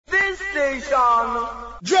station.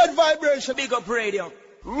 Dreadvibration. Big up radio.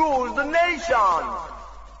 Rules the nation.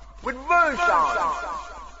 With version.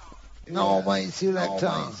 Now my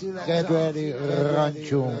selector. Get ready, run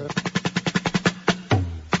tune.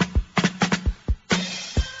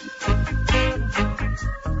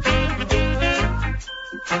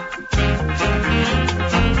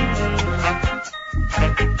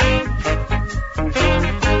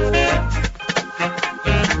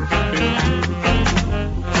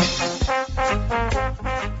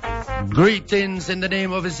 Greetings in the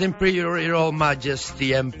name of His Imperial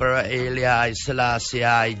Majesty Emperor Haile Selassie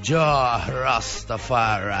I, Jah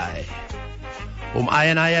Rastafari, whom I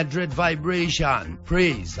and I Dread Vibration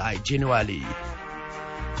praise I genuinely.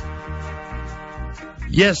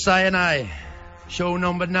 Yes, I and I, show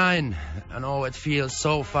number 9, and oh, it feels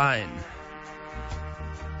so fine.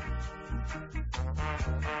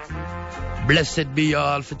 Blessed be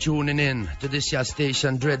all for tuning in to this your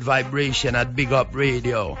station Dread Vibration at Big Up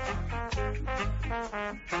Radio.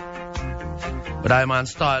 But I'm on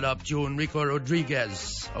start-up tune Rico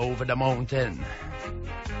Rodriguez, Over the Mountain.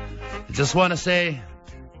 I just want to say,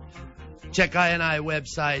 check I and I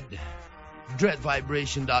website,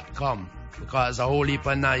 dreadvibration.com, because a whole heap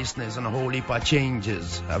of niceness and a whole heap of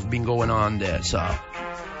changes have been going on there. So,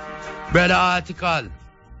 brother article,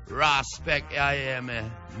 respect I am,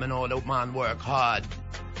 I know the man work hard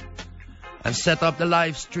and set up the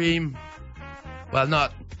live stream. Well,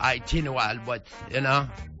 not itineral, but you know,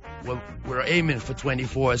 we're aiming for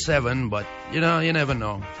 24/7, but you know, you never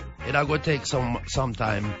know. It'll go take some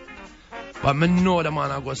time. But me know the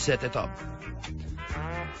man I go set it up.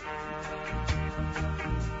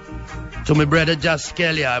 To my brother Just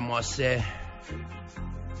Kelly, I must say,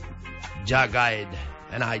 Jah guide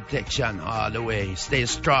and high protection all the way. Stay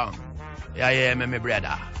strong. Yeah, I am my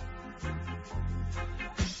brother.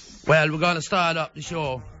 Well, we're gonna start up the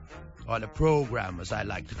show, or the program as I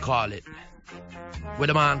like to call it, with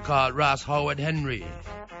a man called Ross Howard Henry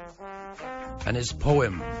and his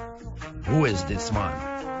poem, Who Is This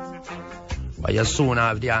Man? Well, you soon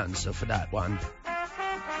have the answer for that one.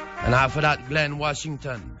 And after that, Glenn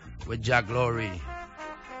Washington with Jack Glory,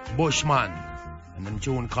 Bushman, and a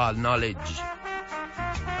tune called Knowledge,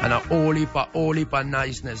 and a whole heap of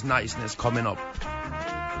niceness coming up.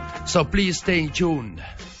 So please stay tuned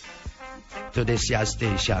to this your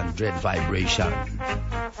station, Dread Vibration.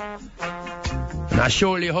 And I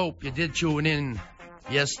surely hope you did tune in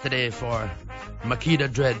yesterday for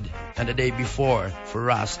Makita Dread and the day before for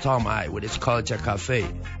Ras Tomai with his Culture Cafe.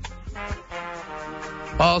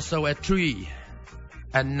 Also at 3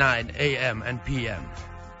 and 9 a.m. and p.m.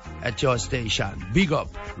 at your station,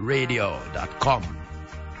 bigupradio.com.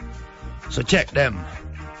 So check them.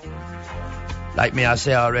 Like me I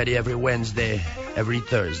say already, every Wednesday, every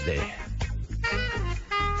Thursday.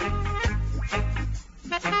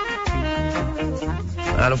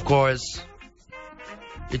 And of course,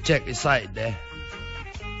 you check the site there,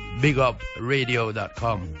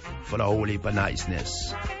 bigupradio.com, for the whole heap of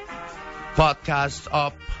niceness. Podcast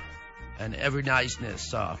up and every niceness.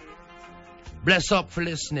 So bless up for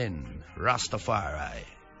listening, Rastafari.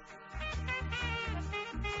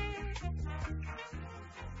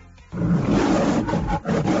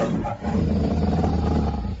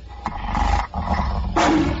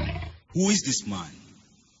 Who is this man?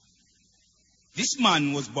 This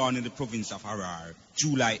man was born in the province of Harar,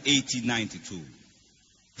 July 1892.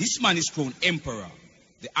 This man is crowned emperor,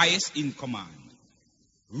 the highest in command,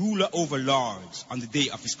 ruler over lords on the day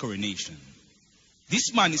of his coronation.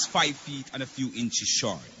 This man is 5 feet and a few inches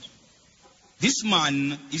short. This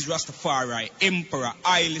man is Rastafari, Emperor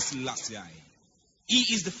Haile Selassie.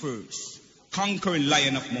 He is the first conquering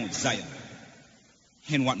lion of Mount Zion.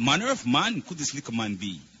 And what manner of man could this little man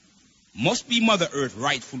be? Must be Mother Earth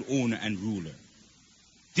rightful owner and ruler.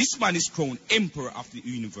 This man is crowned emperor of the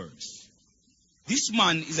universe. This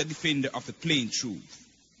man is a defender of the plain truth,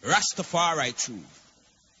 Rastafari truth.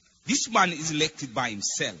 This man is elected by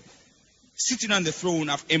himself. Sitting on the throne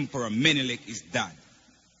of Emperor Menelik is dad.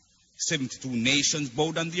 72 nations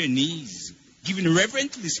bowed on their knees, giving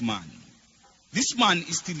reverence to this man. This man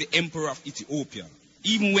is still the emperor of Ethiopia,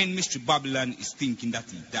 even when Mr. Babylon is thinking that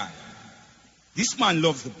he died. This man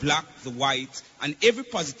loves the black, the white, and every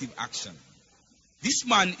positive action. This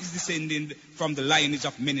man is descended from the lineage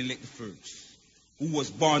of Menelik I, who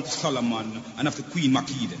was born to Solomon and of the Queen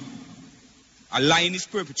Makeda. A line is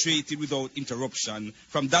perpetrated without interruption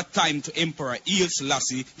from that time to Emperor Haile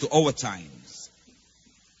Selassie to our times.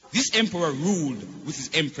 This emperor ruled with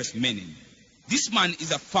his Empress Menin. This man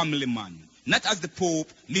is a family man, not as the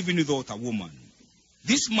Pope living without a woman.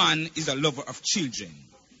 This man is a lover of children.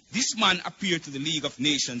 This man appeared to the League of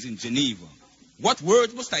Nations in Geneva. What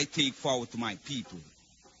word must I take forward to my people?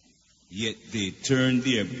 Yet they turned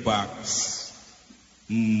their backs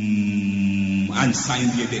and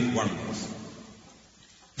signed their death warrants.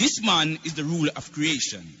 This man is the ruler of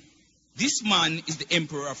creation. This man is the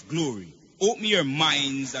emperor of glory. Open your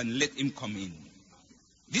minds and let him come in.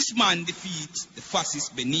 This man defeats the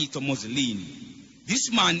fascist Benito Mussolini.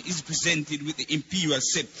 This man is presented with the imperial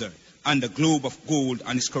scepter and the globe of gold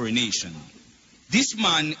on his coronation. This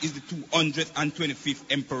man is the 225th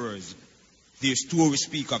emperors. Their stories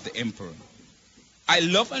speak of the emperor. I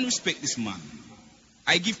love and respect this man.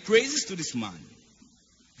 I give praises to this man.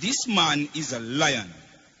 This man is a lion.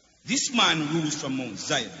 This man rules from Mount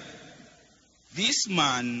Zion. This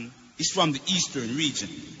man is from the eastern region.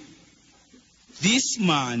 This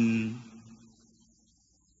man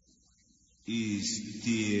is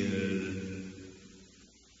still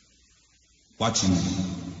watching.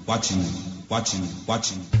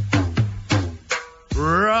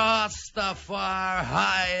 Rastafari.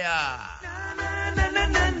 Na, na,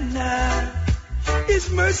 na, na. His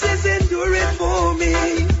mercies endure it for me.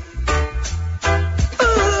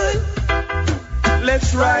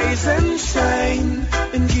 Let's rise and shine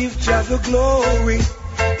and give Jah the glory.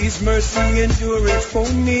 His mercy endure it for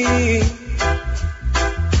me.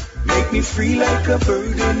 Make me free like a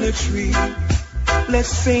bird in a tree. Let's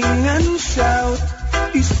sing and shout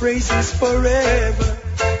His praises forever,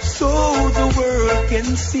 so the world can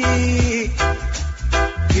see.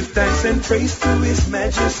 Give thanks and praise to His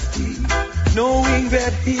majesty, knowing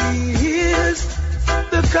that He is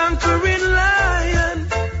the conquering lion,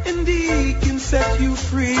 and He can set you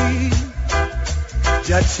free.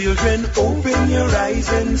 Jah children, open your eyes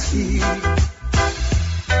and see.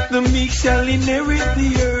 The meek shall inherit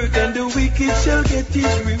the earth, and the wicked shall get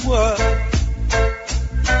his reward.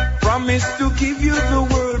 Promise to give you the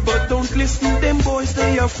world, but don't listen, them boys,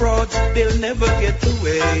 they are frauds. They'll never get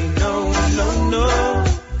away. No, no, no,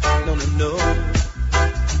 no, no, no.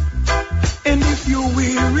 And if you're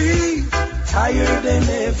weary, tired and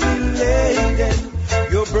heavy laden,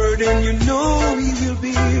 your burden you know He will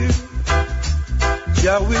bear.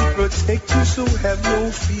 Jah will protect you, so have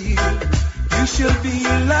no fear. You shall be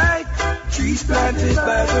like trees planted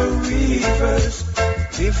by the rivers,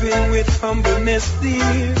 living with humbleness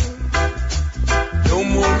dear. No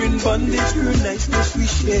more in bondage, your niceness we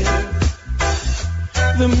share.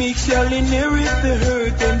 The meek shall inherit the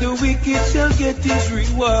earth, and the wicked shall get his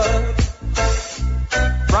reward.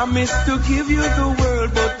 Promise to give you the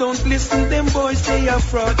world, but don't listen, them boys, they are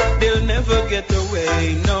fraud. They'll never get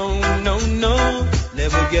away. No, no, no,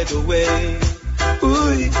 never get away.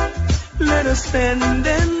 Ooh, let us stand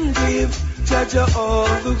and give Jah all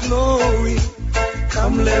the glory.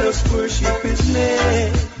 Come, let us worship His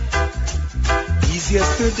name. He's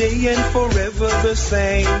yesterday and forever the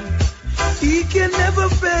same. He can never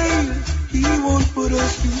fail. He won't put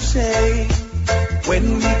us to shame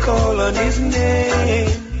when we call on His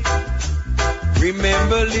name.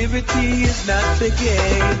 Remember, liberty is not the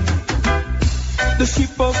game. The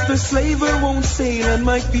ship of the slaver won't sail, and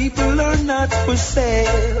my people are not for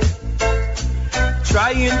sale.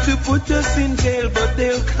 Trying to put us in jail, but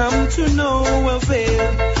they'll come to no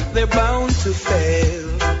avail. They're bound to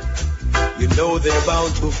fail. You know they're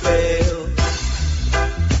bound to fail.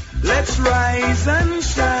 Let's rise and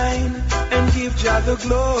shine and give Jah the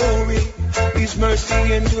glory. His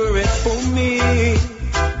mercy endureth for me.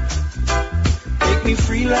 Make me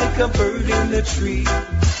free like a bird in the tree.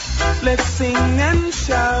 Let's sing and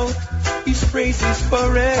shout His praises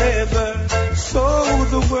forever, so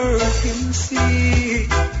the world can see.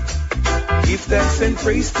 Give thanks and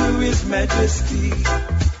praise to His majesty.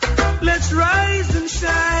 Let's rise and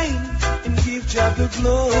shine and give Jah the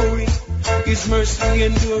glory. His mercy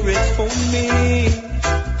endureth for me.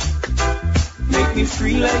 Make me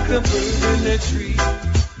free like a bird in a tree.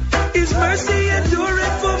 His mercy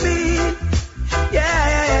endureth for me.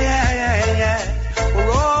 Yeah. For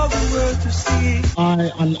all the world to see.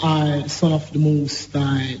 I, son of the Most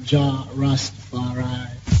High, Jah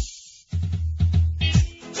Rastafari.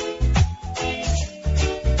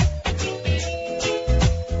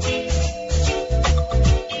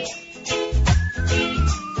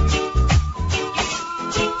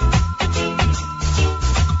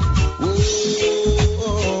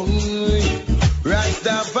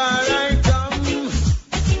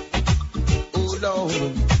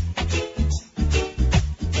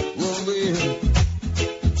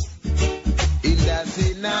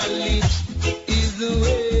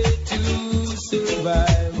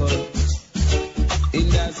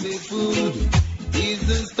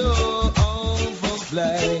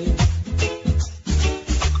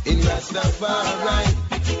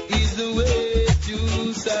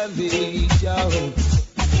 salvation.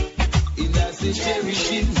 In us the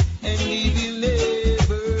cherishing and he will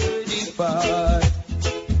never depart.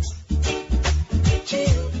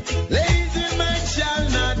 Lazy man shall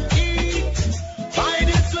not eat, by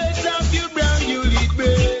the sweat of your brow you'll eat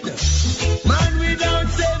bread. Man without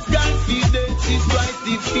self-confidence is twice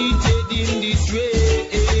defeated in this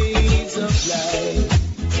race of life.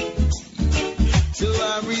 So I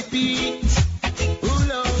repeat, oh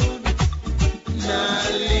Lord,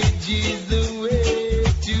 knowledge is the way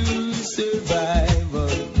to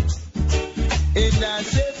survival. And I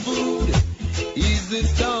say food is the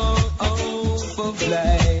stone of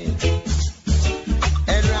life.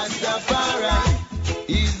 And Rastafari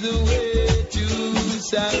is the way to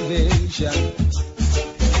salvation.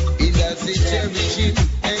 In that say cherish it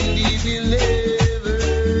and he will never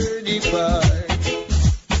depart.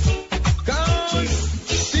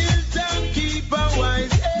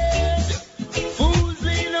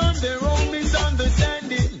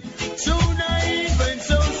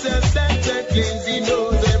 Claims he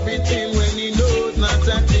knows everything when he knows not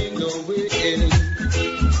a thing no way else.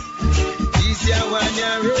 This ya one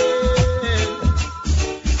ya red,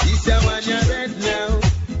 this ya one ya red now.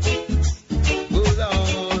 Go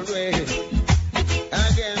on red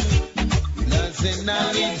again. Lots of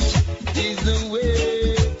knowledge is the way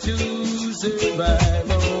to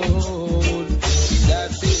survival.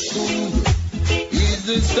 That's it, food is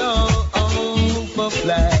the stone of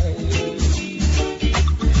life.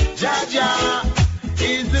 Jah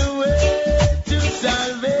is the way to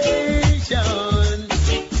salvation.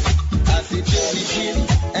 As he cherish him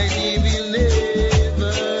and he will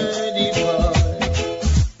never depart.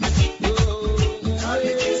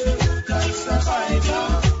 Knowledge is the root of survival.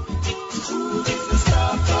 Food is the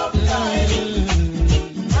staff of life.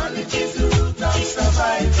 Knowledge is the root of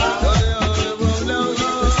survival. Food is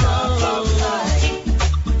the staff of life.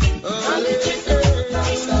 Knowledge is the root of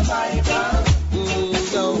survival.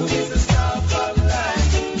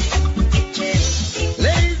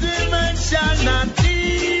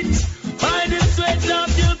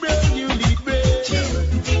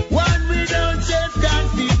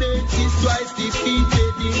 Twice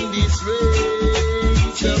defeated in this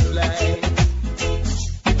race of life.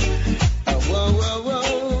 Whoa, whoa, whoa,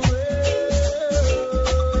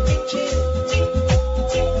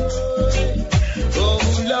 oh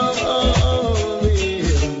Lord,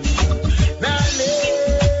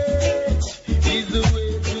 knowledge is the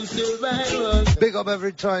way to survival. Big up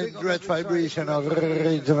every time, Dreadvibration of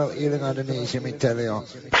regional healing of the nation, me tell you.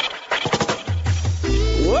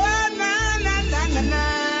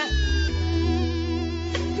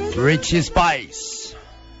 Richie Spice,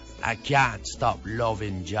 I can't stop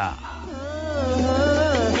loving Jah.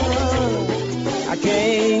 I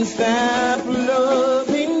can't stop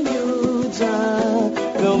loving you, Jah.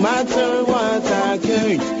 No matter what, I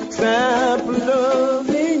can't stop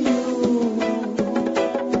loving you.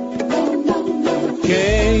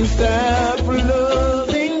 Can't stop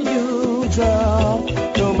loving you, Jah.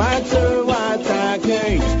 No matter what, I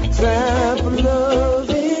can't stop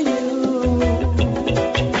loving you.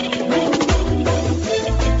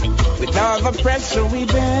 All the pressure we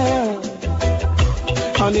bear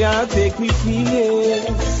on the heartache we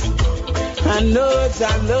feel. I know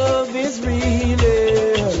that love is real.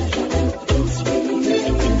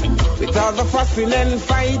 With all the fussing and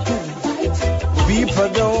fighting, people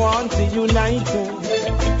don't want to unite.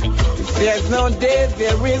 If there's no day,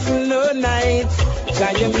 there is no night.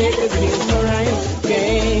 Try to make the things right.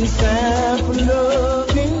 Can't stop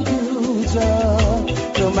loving you, Jah.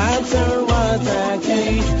 No matter what, I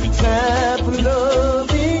can't stop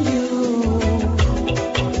loving you.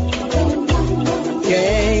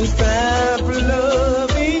 Can't stop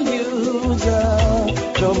loving you, Jah.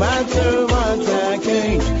 No matter what, I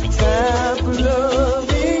can't stop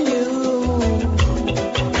loving you.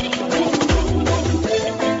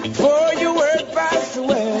 For your word passed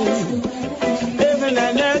away, heaven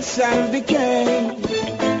and earth shall decay.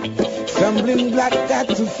 Stumbling block got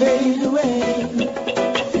to fade away.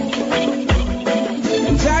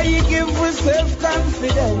 Jah, you give us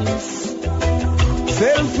self-confidence,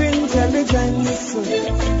 self-intelligence.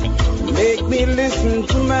 Make me listen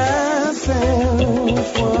to myself.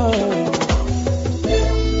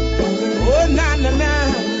 Oh, na na na.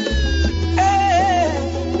 Hey,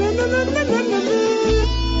 na na na na na na.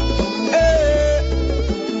 Hey,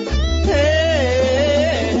 hey,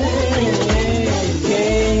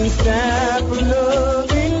 can't stop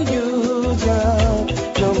loving you, Jah.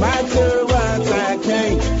 No matter what, I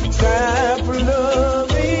can't stop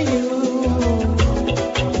loving you.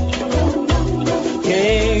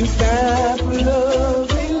 Can't stop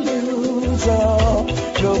loving you, Jah.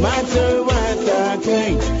 No matter what, I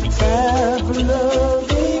can't stop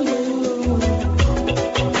loving you.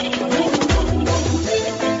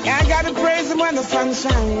 I gotta praise him when the sun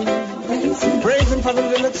shines. Praise him for the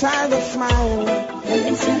little child that smiles.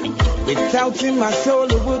 Without him, my soul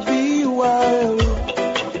would be wild.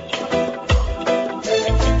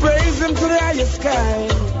 Praise him to the highest sky.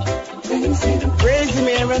 Praise him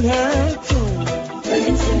here and her too.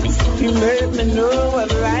 You made me know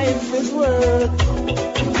what life is worth.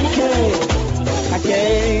 I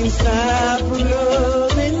can't stop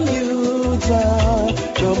loving you, Jah.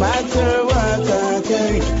 No matter what, I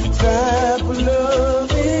can't stop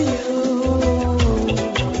loving you.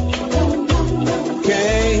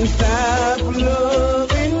 Can't stop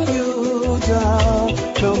loving you,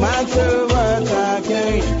 Jah. No matter what, I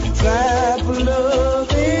can't stop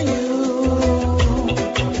loving you.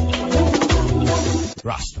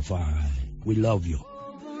 Rastafari, we love you.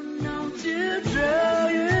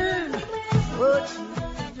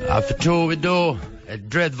 After two we do a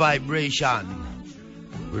Dreadvibration.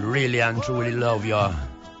 We really and truly love you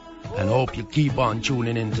and hope you keep on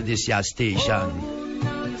tuning into this here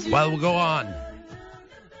station. Well, we go on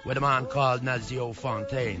with a man called Nazio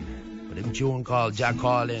Fontaine with a tune called Jah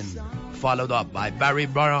Callin', followed up by Barry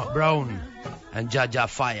Brown and Jaja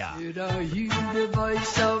Fire. Did I hear the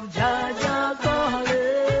voice of Jaja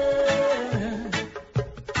calling?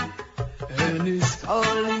 And he's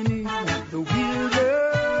calling in the wilderness.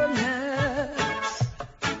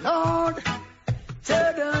 Lord,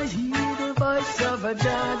 did I hear the voice of a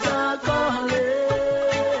Jaja calling?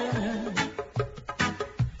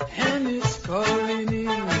 And he's calling in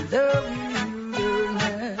the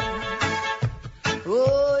wilderness.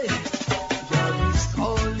 Oh, yeah. God is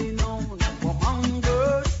calling on for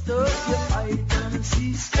hunger, thirsty fight and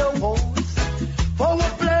cease the wars. For a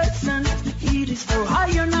blessing, it is for high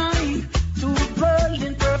and high to dwell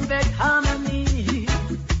in perfect harmony.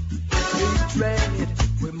 Hatred,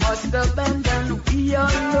 we must abandon. We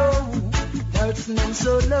all know that's no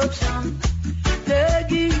solution. The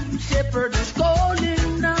good shepherd is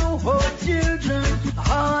calling now. Oh, children,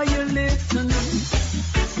 are you listening?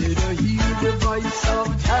 Did I hear the voice of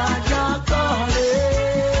Jaja calling?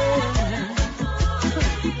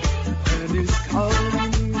 And he's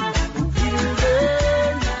calling in the wilderness.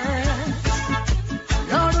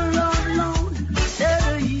 Lord, Lord, Lord, did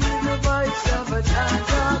I hear the voice of a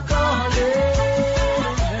Jaja calling?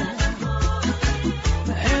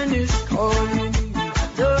 And he's calling in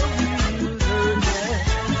the wilderness.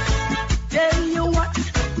 Tell you what,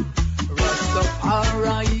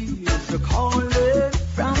 Rastafari is the calling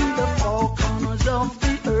from the four corners of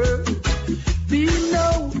the earth. Be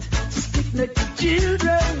known, stiff-necked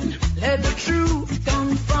children, let the truth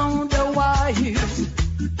confound the wise.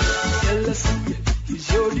 Jealousy is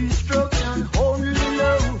your destruction, only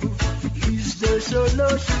love is the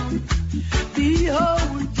solution.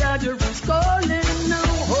 Behold, Jah is calling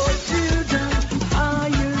now, oh children, are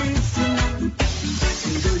you listening?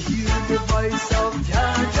 Did you hear the voice of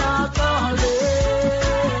Jah calling?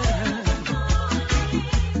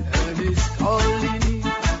 And he's calling in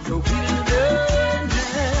the wilderness.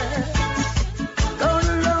 Lord,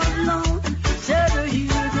 Lord, Lord, did you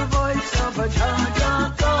hear the voice of a Jah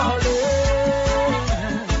calling?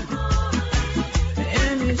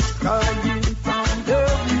 And he's crying from the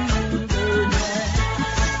wilderness.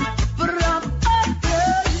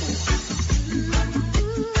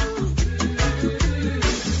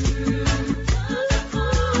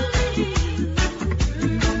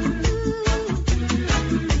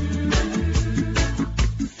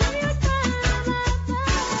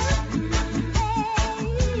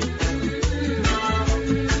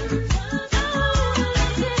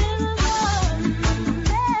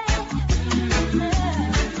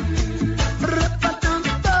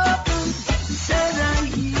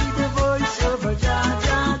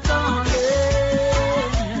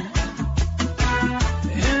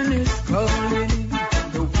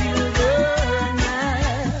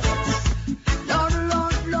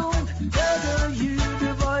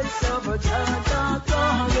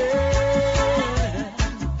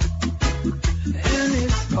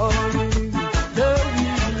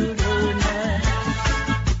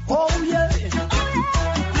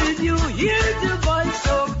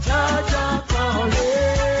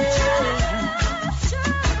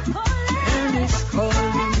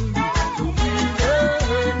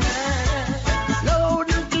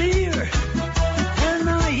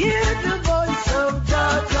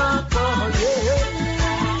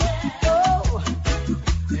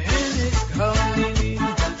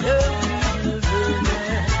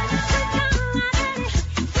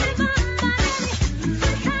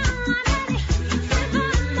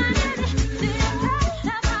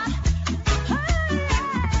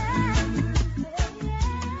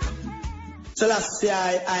 Selassie,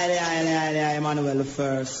 I, Emmanuel the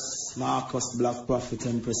First, Marcus, Black Prophet,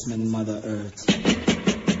 Empress, Man, Mother Earth.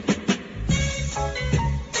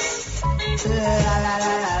 La la la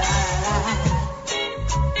la la la.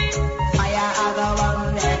 Fire of a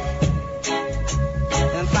one day.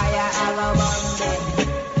 Fire of a one day.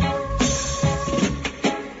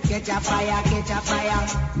 Get your fire, get your fire.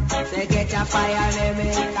 Say get your fire, let me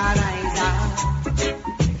canalize.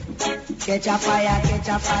 Get your fire,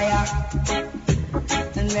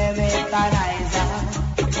 and let me canalize.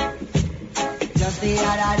 Just the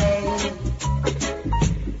other day,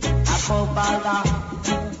 I football down.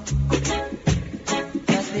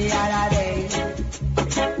 The other day,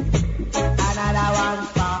 another one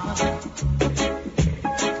fall.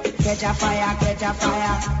 Catch a fire, catch a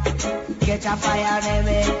fire, catch a fire, they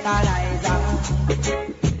make a lighter.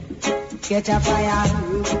 Catch a fire,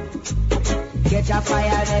 catch a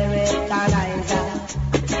fire, they make a lighter.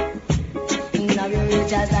 Now you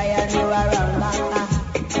reach a Zion, you are run back.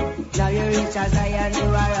 Now you reach a Zion, you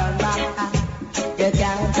are run back. You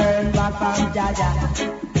can't turn back from Jaja.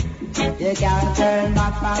 You can't turn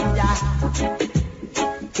back from Jah.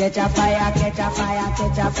 Catch a fire, catch a fire,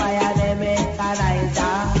 catch a fire, they make a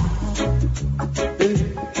lighter.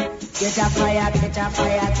 Catch a fire, catch a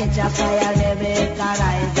fire, catch a fire, they make a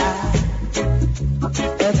lighter.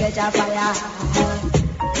 Catch a fire,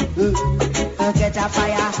 catch a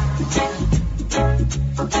fire,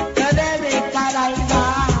 they make a lighter.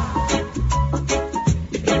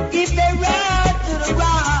 If they run to the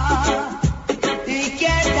ground, they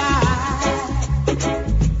can't die.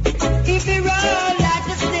 If you run like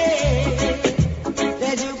a snake,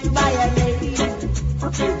 they do by a name.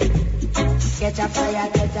 Catch a fire,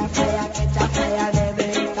 catch a fire, catch a fire, they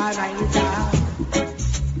make a lighter.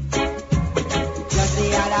 Just the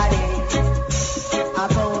other day, I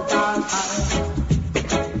put on fire.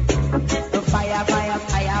 Fire, fire,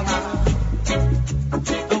 fire, fire.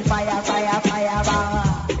 Fire, fire, fire, fire.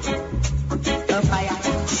 Fire.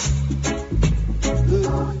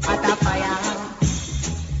 At a fire.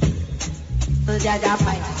 Jaja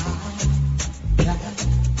fire,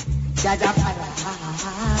 Jaja fire.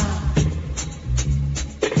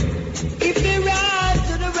 If you run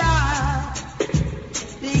to the rock,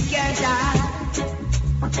 they can't die.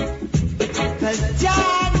 'Cause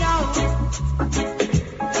Jah knows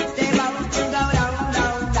they bound to go down,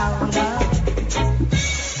 down, down, down.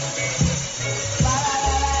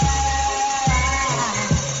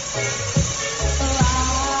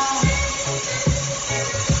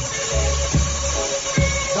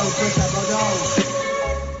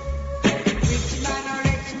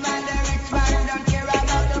 Rich man, don't care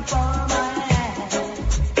about the poor man.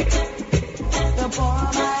 The poor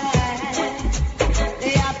man,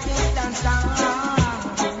 they have to stand strong.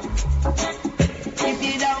 If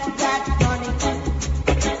you don't got money,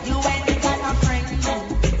 you ain't got no friend.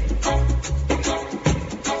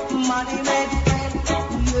 Money makes friends,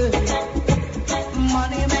 yeah.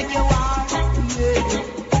 Money make you want, yeah.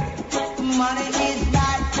 Money is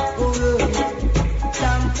bad.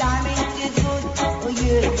 Sometimes it is good, oh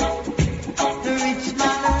yeah. The rich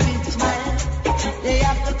man, they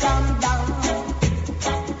have to come down.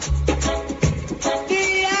 He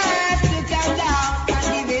has to come down and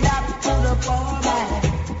give it up to the poor man.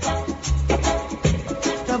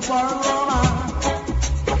 The poor woman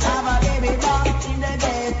have a baby boy in the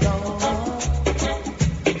ghetto,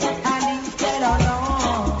 and instead of no,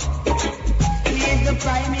 he is the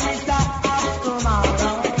prime minister of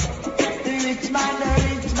tomorrow. The rich man,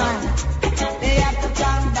 they have to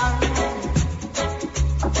come down.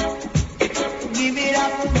 Give it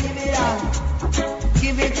up,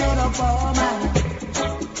 give it to the poor man.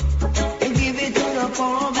 Give it to the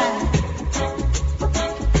poor man.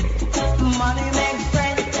 Money makes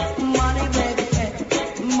friends, money makes friends.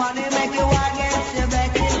 Money make you against your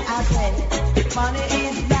begging, I say. Money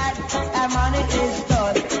is bad and money is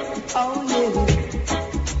good. Oh yeah.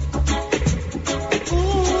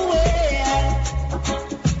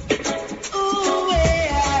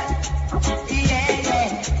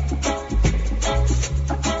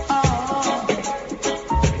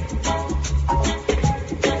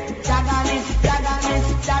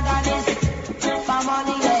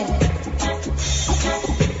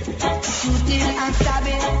 Shooting and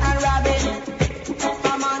stabbing and robbing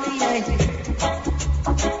for money, yeah.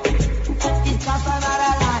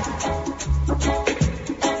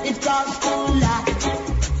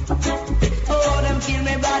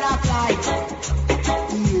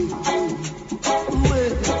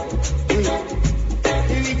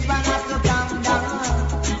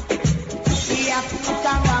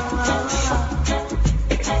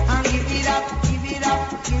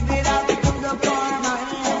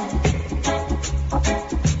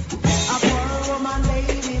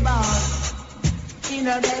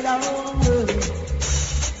 a better world.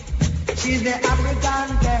 She's the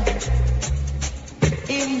African girl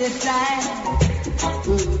in the side.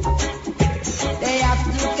 They have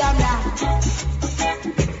to come down.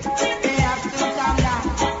 They have to come down.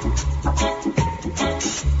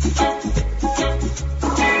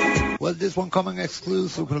 Well, this one coming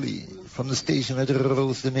exclusively from the station that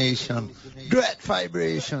rules the nation,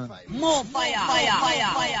 Dreadvibration. More fire, fire, fire,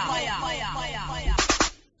 fire, fire, fire, fire.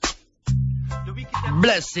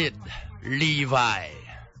 Blessed Levi.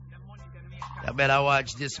 You better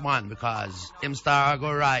watch this man because him star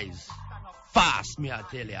go rise fast, me I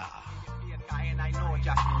tell ya.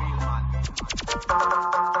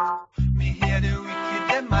 Me hear the wicked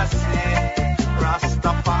them a say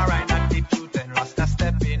Rastafari not the truth and Rasta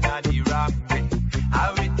step in the wrong way.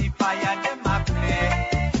 I with the fire them a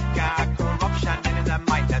play. Got corruption in the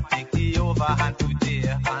mind that take the overhand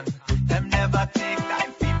today. And them never take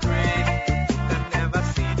time to pray. Them never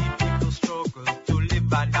see the people struggle to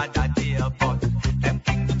live another day. But them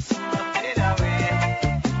kingdoms soon will fade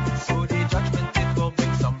away. So the judgment it will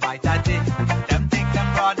bring some brighter day. Them take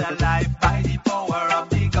them brother life by the power of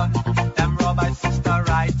the gun. Them rob my sister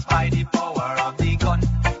rights by the power of the gun.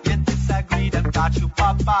 You disagree, them thought you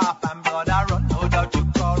pop off and brother run. No doubt you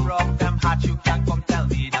corrupt them heart, you can't come tell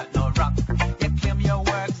me that no wrong. You claim your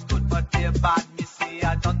work's good, but they're bad. Me say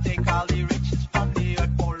I don't take all the riches from the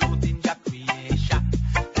earth, polluting your creation.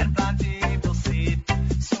 Then plant the evil seed,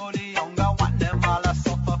 so the younger one them all a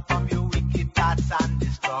suffer from your wicked thoughts and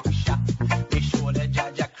destruction. Make sure the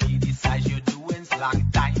judge criticize you doing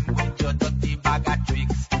long time with your dirty bag of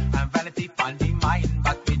tricks and vanity on the mind.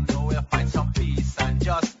 But we know we'll find some peace and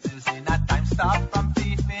justice in a time. Stop from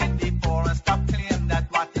thieving the poor and stop claiming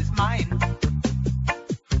that what is mine.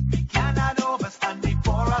 We cannot overstand the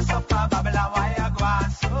poor or suffer Babylon. Why you go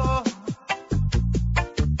on so?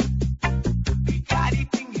 Because the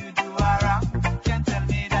thing you do are wrong. Can't tell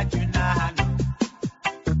me that you not know.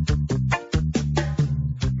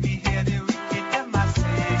 Me hear the wicked them a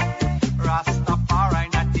say Rastafari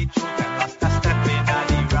not the truth and Rasta step in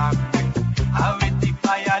the wrong way. How with the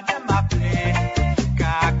fire them a play.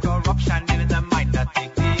 Got corruption in the mind that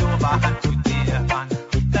take the overhand today. And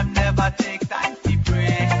them never take time to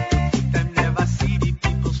pray. Them never see the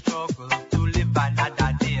people struggle to live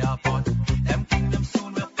another day. But them kingdoms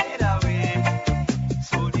soon will fade away.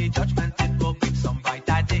 So the judgment it will bring some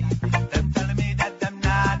brighter day. Them telling me that them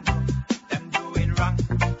not know, them doing wrong.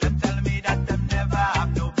 Them telling me that them never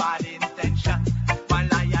have no bad intention. While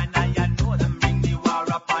I know them bring the war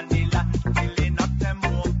upon the land, filling up them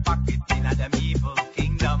own pocket in them evil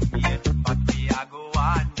kingdom. Yeah, but we a go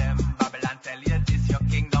on them. Babylon tell you this your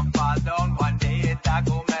kingdom fall down one day. It a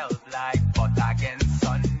go melt like butter against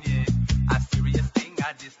sun. Yeah, a serious thing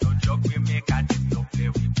a this no joke we make a this no play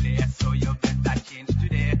we play. So you better change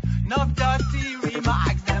today. No dirty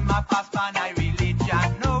remarks them a pass by my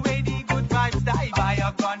religion. No way the good vibes die by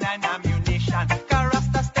a gun and ammunition.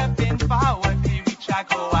 Rasta stepping forward, we reach a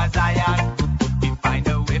go as I am. We find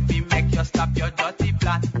a way we make you stop your dirty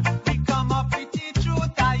plan. We come up with the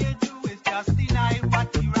truth, all you do is just deny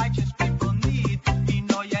what the righteous people need. We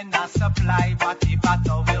know you're not supply, but the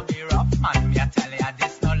battle will be rough, man. Me I tell you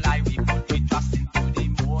this no lie, we put we trust into the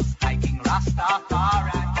most high King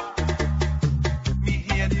Rastafari. Me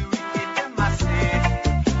hear the wicked them a say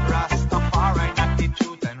Rastafari not the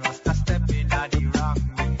truth and Rasta step in the wrong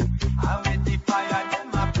way. How with the fire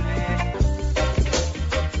them a play.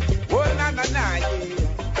 Oh, na na na,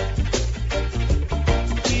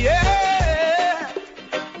 yeah.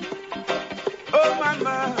 Oh,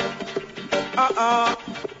 mama,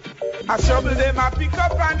 I trouble them, I pick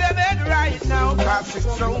up on them head right now. Cause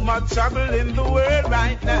it's so much trouble in the world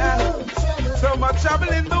right now. So much trouble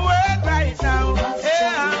in the world right now.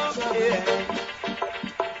 Yeah, yeah.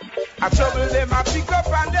 I trouble them, I pick up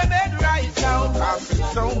on them head right now. Cause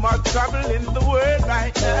there's so much trouble in the world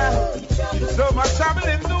right now. So much trouble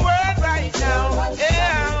in the world right now.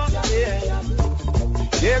 Yeah, yeah.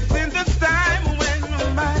 Yes, in this time when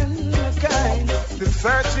mankind is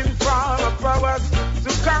searching for the powers to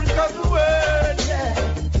conquer the world, yeah.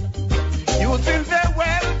 Using their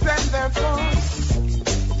wealth and their force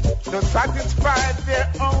to satisfy their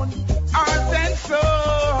own heart and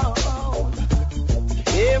soul.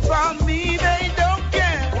 If for me they don't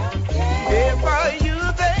care, if for you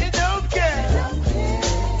they don't care.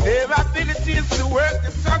 Their ability is to work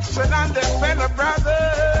destruction on their fellow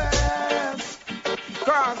brothers.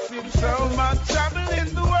 Causing so much trouble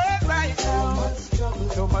in the world right now.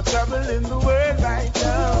 So much trouble in the world right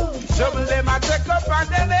now. Trouble them I take up on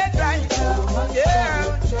their head right now.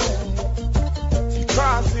 Yeah.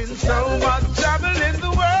 Causing so much trouble in the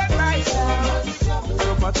world right now.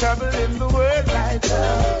 trouble in the world right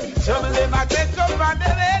now. Trouble in my take up on the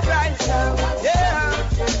head right now. Yeah.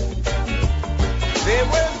 They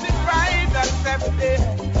worship pride and safety,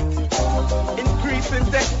 increasing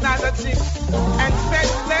technology and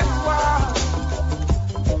senseless war.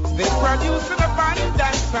 They produce an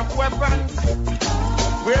abundance of weapons,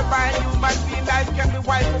 whereby human being life can be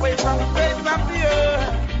wiped away from the face of the earth.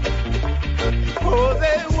 Oh,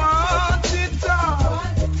 they want it all,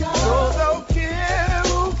 so they'll kill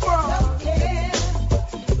who fall.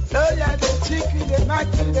 Oh yeah, they're chicken, they're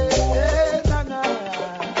not today, nah.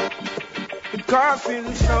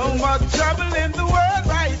 Causing so much trouble in the world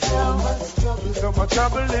right now. So much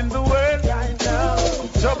trouble in the world right now.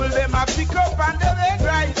 Trouble them I pick up on the head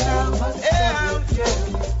right now. Yeah.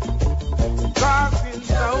 Causing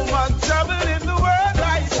so much trouble in the world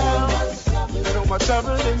right now. So much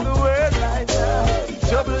trouble in the world right now.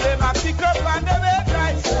 Trouble them I pick up on the head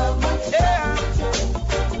right now. Yeah.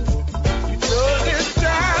 So this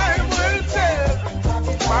time will tell.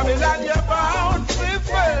 Babylon, you're bound to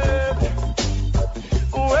fail.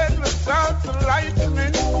 When we start to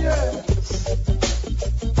lightning, yes.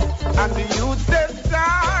 And the youth they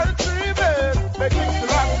start to rebel, making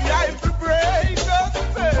love the eye to break the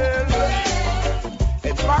spell.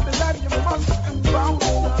 In Babylon you must come down to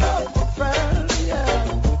fail, yeah.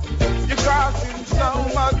 You're causing so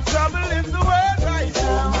much trouble in the world right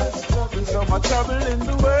now. So much trouble in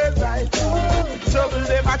the world right now. Trouble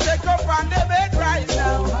they might take up on their bed right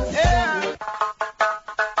now, yeah.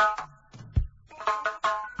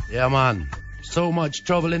 Yeah, man. So much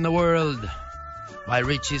trouble in the world by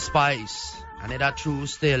Richie Spice. And it are true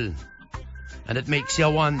still. And it makes you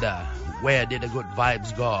wonder, where did the good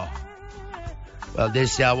vibes go? Well,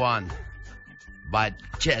 this year one by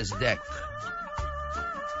Chess Deck.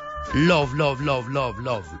 Love, love, love, love,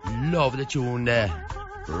 love. Love the tune there.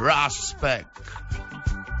 Respect.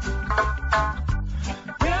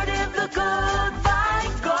 Where did the good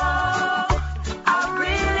vibes go? I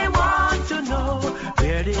really want to know.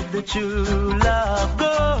 Where did the true love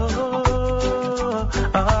go?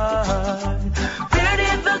 Where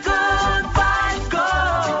did the good vibes go?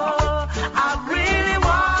 I really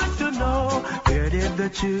want to know. Where did the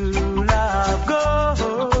true love go?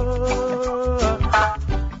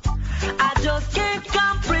 I just can't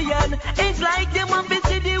comprehend. It's like they want to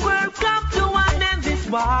see the world come to an end. This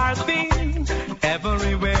war thing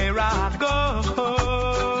everywhere I go.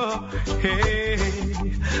 Hey.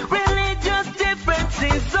 Religious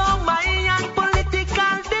differences, oh my, and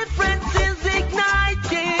political differences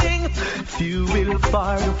igniting fuel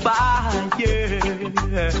for the fire.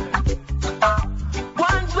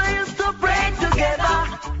 Once we used to pray together,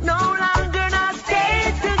 no longer not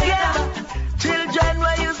stay together. Children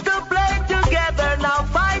we used to play together, now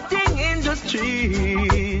fighting in the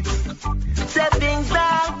streets. Say things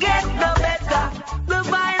now get no better, the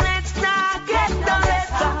violence now get no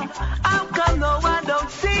lesser. How come no one don't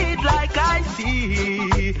see it like I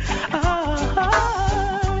see?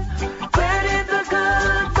 Where did the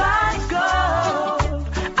good vibes go?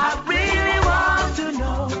 I really want to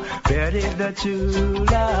know. Where did the true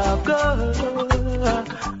love go?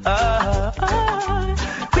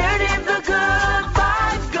 Where did the good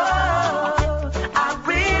vibes go? I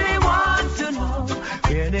really want to know.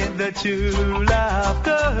 Where did the true love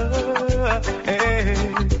go? Hey.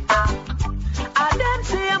 I them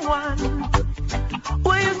same one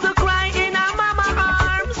who used to cry in her mama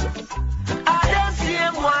arms. I them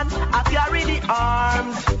same one I carry the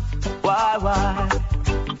arms. Why?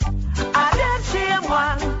 I them same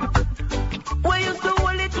one who used to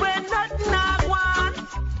hold it when nothing I want.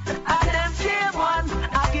 I them same one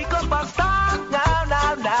I kick up a star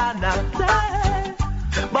now.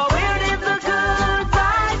 But where did the good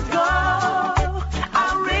vibes go? I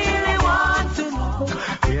really want to know.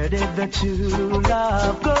 Where did the true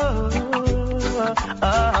love go?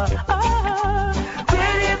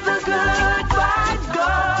 Where did the good vibes go?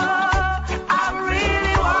 I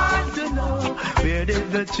really want to know. Where did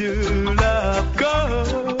the true love go?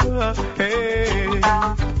 Hey.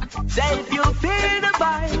 Say if you feel the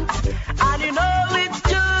vibes and you know it's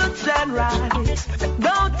truths and rights,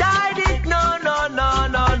 don't hide it, no.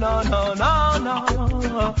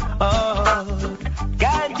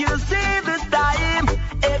 Can't you see this time?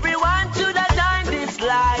 Everyone should have joined this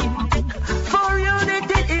line. For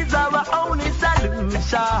unity is our only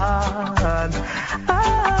solution.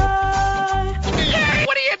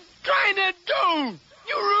 What are you trying to do?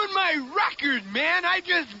 You ruined my record, man. I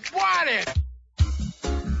just bought it.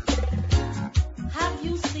 Have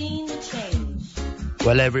you seen the change?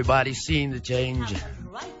 Well, everybody's seen the change.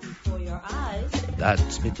 Right before your eyes.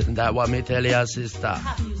 That's what me tell you, sister.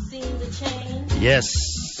 Have you seen the change?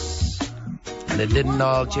 Yes. And it didn't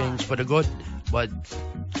all change for the good, but,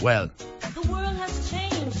 well. The world has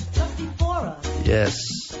changed just before us.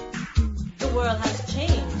 Yes. The world has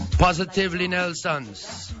changed. Positively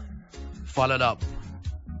Nelson's, followed up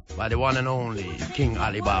by the one and only King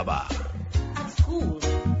Alibaba. At school,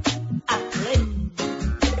 at play.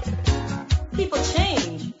 People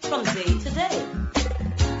change from day to day.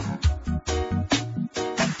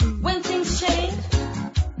 When things change,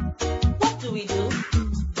 what do we do?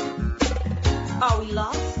 Are we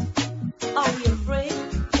lost? Are we afraid?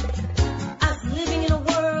 As living in a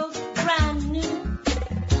world brand new?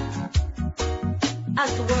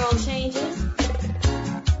 As the world changes,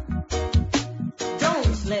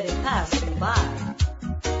 don't let it pass you by.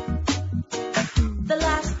 The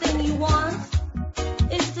last thing you want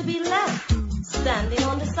is to be left standing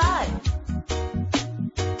on the side.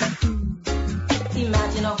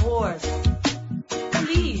 Imagine a horse,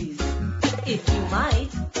 please, if you might,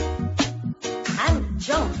 and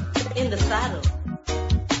jump in the saddle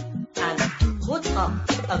and put up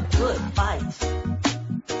a good fight.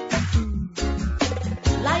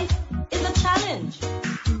 Life is a challenge,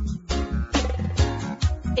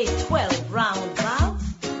 a 12-round bout.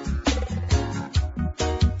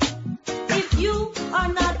 If you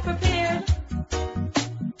are not prepared,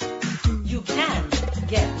 you can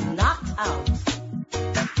get knocked out.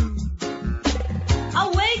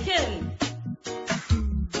 Awaken,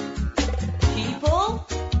 people.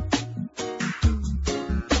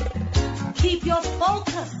 Keep your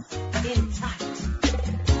focus intact.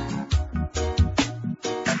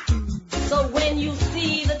 So when you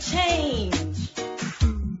see the change,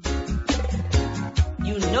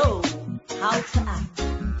 you know how to act.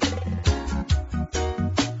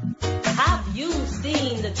 Have you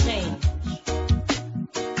seen the change?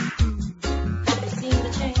 Have you seen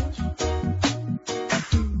the change?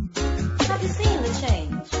 Have you seen the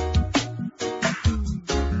change?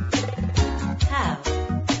 Have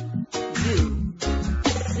you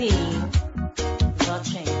seen the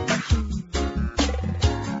change?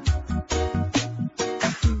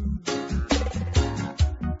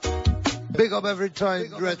 Big up every time,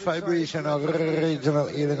 Dreadvibration of original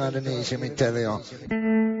healing of the nation, me tell you.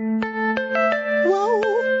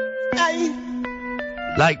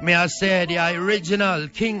 Like me I said, the original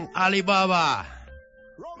King Alibaba.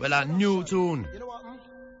 Well, a new tune.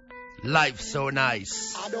 Life so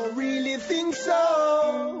nice. I don't really think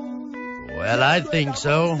so. Well, I think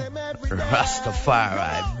so.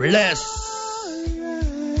 Rastafari, bless.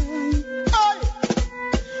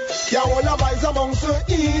 Yeah, all the boys amongst the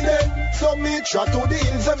Eden. So me try to the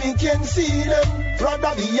hills and me can see them.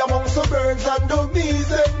 Rather be amongst the birds and the bees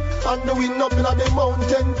them. And the wind up in the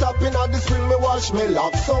mountain top in the spring me wash me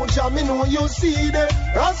locks. So jam me know you see them.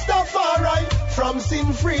 Rastafari from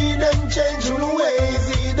sin freedom. Change the ways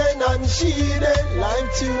Eden and she them.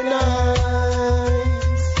 Like tonight.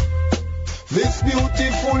 This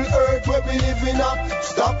beautiful earth where we live in a.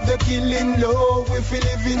 Stop the killing love if we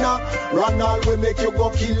live in a. Run all we make you go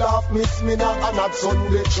kill off Miss Mina. And at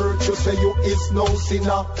Sunday church you say you is no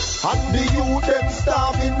sinner. And the youth them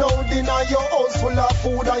starving now dinner. Your house full of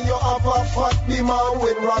food and you have a fat dimmer.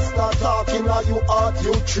 When Rasta talking are you art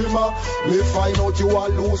you trimmer. Me find out you are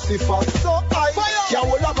Lucifer. So I can't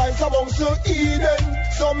hold a vice amongst the Eden.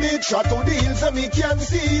 So me try to the hills and me can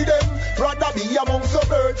see them. Rather be amongst the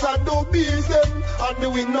birds and the bees them. And the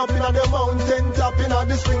wind up in the mountain top in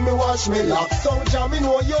the spring me wash me locks. So jam me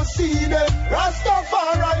know you see them.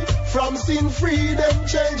 Rastafari from sin freedom.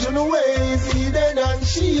 Changing the ways Eden and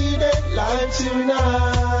she them. Life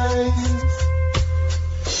tonight.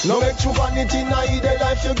 No make you vanity in the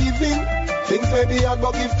life you're giving. Things may be hard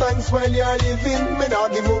but give thanks while you're living. Me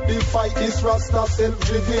not give up the fight, this Rasta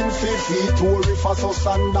self-driven. 50 to if us us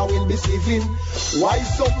and I will be saving. Why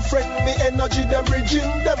some friend me energy them bridging.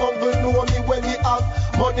 Them uncle know me when me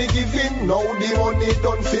have money giving. Now the money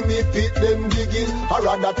done for me pit them digging. I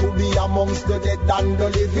rather to be amongst the dead than the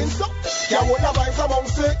living. So can't hold a vice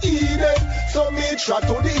amongst the Eden. So me try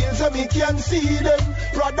to the hills and me can see them.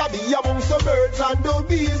 Rather be amongst the birds and the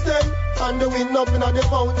bees them. And the wind up in the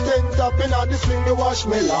mountain top in the spring me wash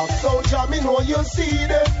me locks. So jam me know you see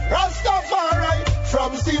them. Rastafari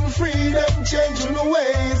from sin freedom. Changing the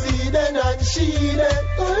ways Eden and she them.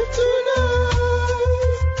 Life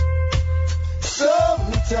tonight.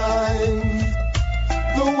 Sometimes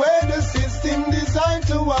the way the system designed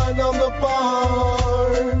to wind up the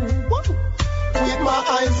part. With my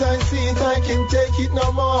eyes I see it, I can take it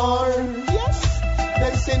no more. Yes.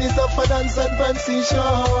 Them sin is up for dance and fancy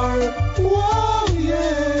shore. Whoa,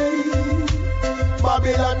 yeah.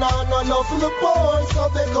 Babylon and no love for the poor, so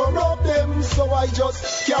they corrupt them. So I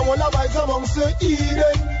just can't hold a vibes amongst the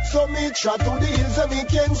Eden. So me try to the hills and me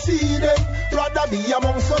can see them. Rather be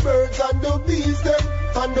amongst the birds and the bees them.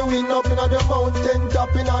 And the wind up in the mountain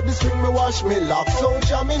top in the spring me wash me locks. So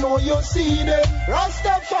jam me know you see them.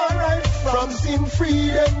 Rastafari from sin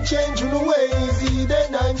freedom, change the ways,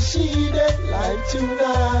 Eden and she them like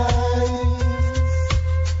tonight.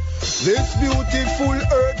 This beautiful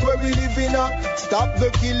earth where we live in stop the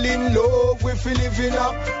killing, love we feel living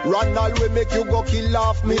Ronald we make you go kill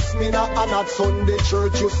off Miss Mina. And at Sunday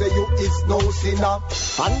church you say you is no sinner.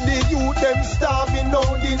 And the youth them starving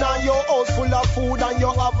now dinner. Your house full of food and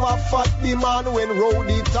you have a fat demand. When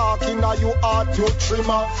Rowdy talking you heart you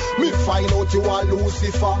trimmer. Me find out you are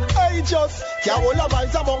Lucifer. I just can't hold a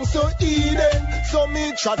vibes amongst the Eden. So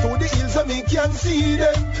me try to the hills and me can see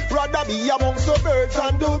them. Rather be amongst the birds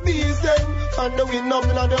and the bees them. And the wind up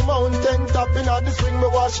in the mountain top in the spring me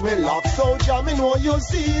wash me locks. So jam me know you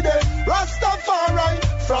see them. Rastafari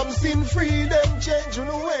from sin freedom, change the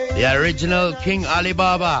way. The original King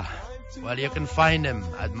Alibaba. Well, you can find him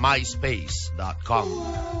at myspace.com.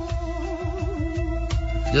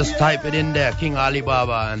 Just type it in there, King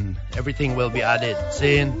Alibaba, and everything will be added.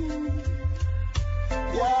 Seeing?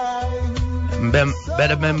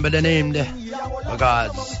 Better remember the name there. Oh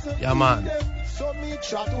gods, yeah man.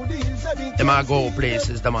 Them I go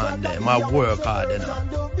places, the man there. I work hard, you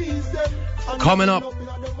know. Coming up,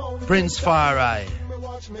 Prince Farai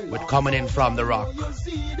with Coming In From the Rock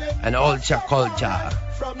and Ultra Culture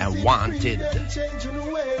and Wanted.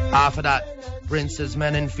 After that, Princess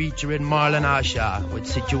Menon featuring Marlon Asha with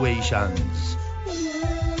Situations.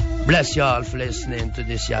 Bless y'all for listening to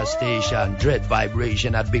this year's station,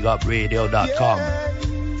 Dreadvibration at bigupradio.com.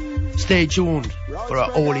 Stay tuned for a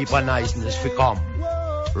whole heap of niceness to come.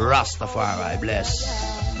 Rastafari bless.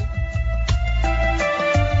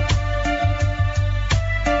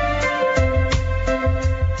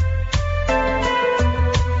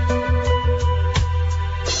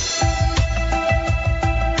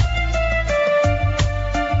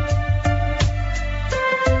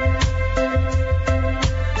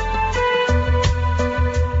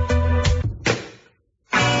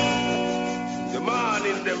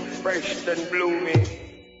 And bloomy.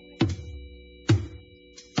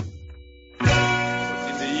 But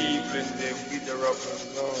in the evening they wither up and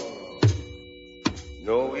gone.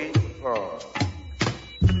 No way far.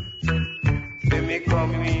 They me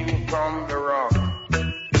coming in from the rock.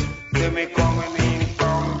 They me coming in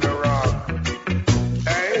from the rock.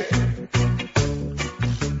 Hey.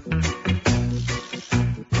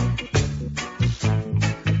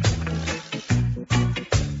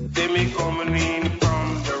 They me coming in from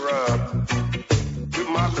the rock.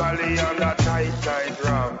 Gully on that tight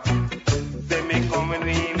rock. They me coming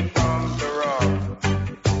in from the rock.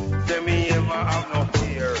 They me ever have no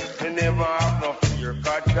fear. They never have no fear.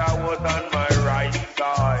 God was on my right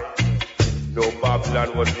side. No Babylon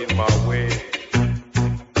was in my way.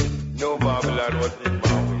 No Babylon was in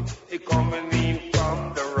my way. They coming in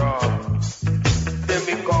from the rock. They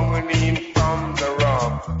me coming in from the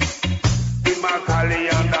rock. With my gully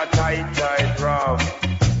on that tight rock.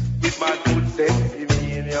 With my good sense.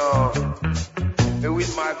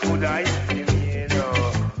 With my good eyes, you know,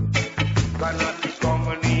 cannot be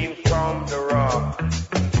coming in from the rock.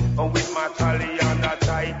 And with my collie on that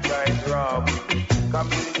tight rock,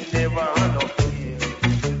 coming never on no fear.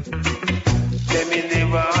 Let me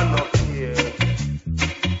never on no fear.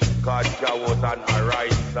 God Jah was on my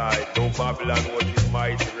right side. No Babylon was in my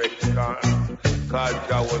direction. God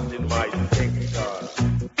Jah was in my sector.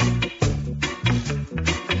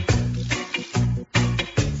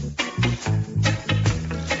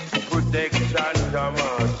 Protection, come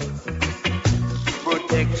on.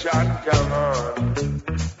 Protection, come on.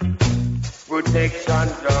 Protection,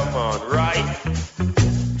 come on. Right?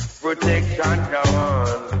 Protection, come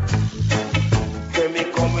on. Tell me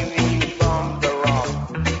coming in from the rock.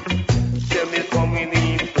 Tell me coming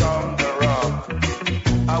in from the rock.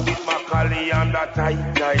 And with my collie on that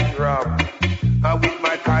tight rock. And with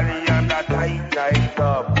my collie on that tight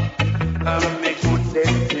top. And make good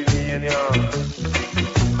sense to me, you know.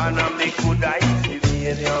 And I'm the good eyes to me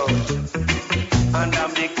in you. And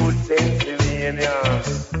I'm the good sense to me in you.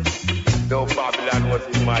 No Babylon was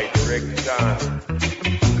in my direction.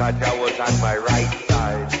 God Jah was on my right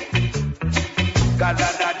side. God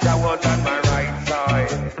Jah was on my right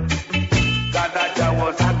side. God Jah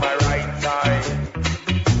was on my right side.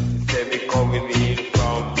 Say me coming in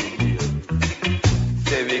from the hill.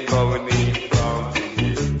 Say me coming in from the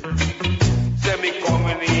hill. Say me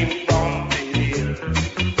coming in from the hill.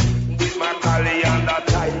 With my collie on that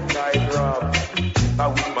tight rock.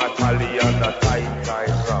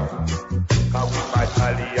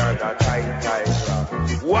 a tight, tight rock.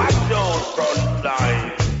 Watch out,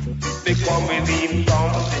 sunlight. Becoming in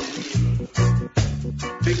town.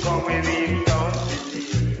 Becoming in town.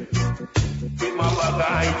 With my bag of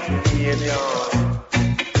ice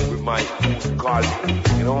with my food calling,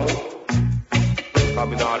 you know.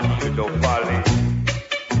 Coming out with no valley.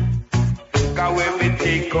 Cause when we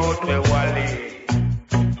take out my wallet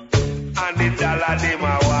and the dollar de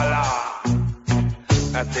my wallet,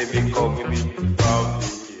 I say me coming in from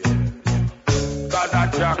here. God a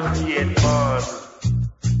Jah create man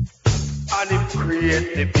and he create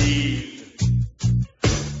the beat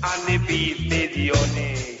and the beat made the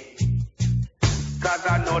honey. Cause I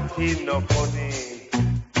nothing no funny.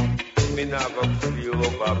 Me not gonna kill you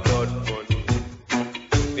over blood money.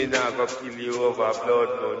 Me not gonna kill you over blood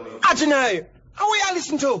money. Ajinai, how we all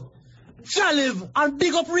listen to? JahLive and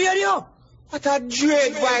Big Up Radio? What a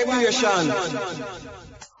dread vibration.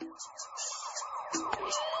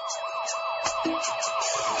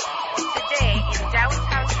 Today in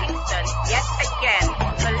downtown Kingston, yet again,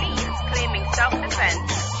 police claiming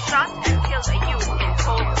self-defense shot and killed a youth in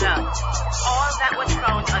cold blood. All that was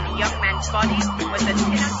found on the young man's body was a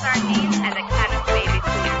tin of sardines and a can of baby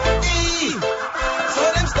food. So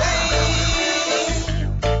them stay.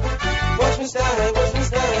 Watch me style, watch me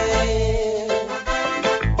style.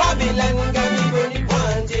 Babylon got me burning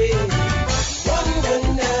one day.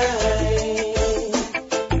 119.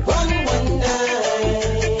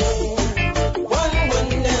 119.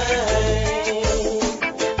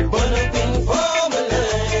 119. Burn up in former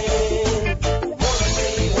line.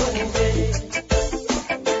 One day.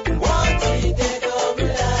 Wanted dead or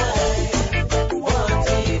alive.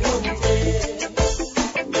 Wanted.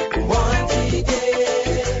 Wanted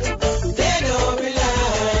dead or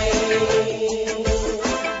alive.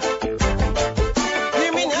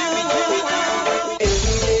 Hear me now. Every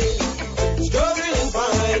day, struggle and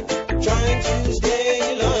fight, trying to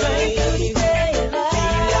stay alive. Feel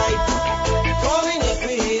like calling it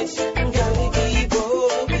quits, gotta keep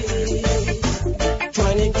going.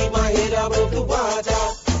 Trying to keep my head above the water,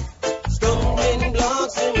 stumbling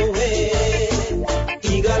blocks in my way.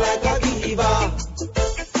 Eager like a beaver,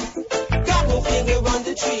 got my finger on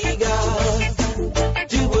the trigger.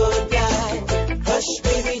 Do or die, hush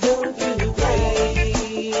baby, don't you cry.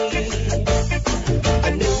 I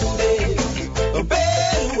know there's a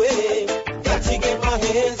better way, got to get my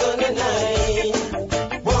hands on the knife.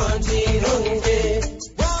 Wanted, hunted,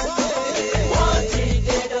 wanted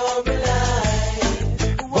dead or alive.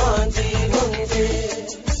 Wanted, hunted,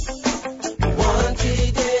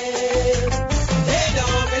 wanted dead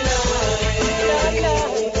or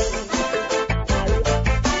alive.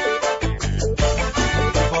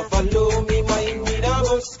 If I follow me, mind me, I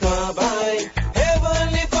must come by.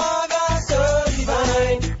 Heavenly Father, so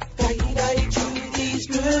divine, guide through these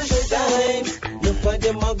crucial times. Look at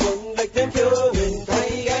them a gun like them pure and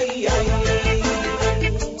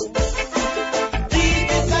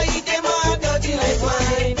deep inside them are dirty like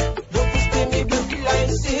wine. Don't spill me blood like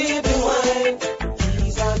sipping wine.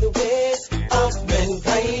 These are the ways of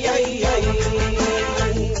mankind.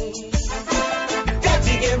 Got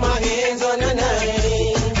to get my hands on a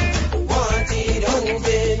knife. Wanted,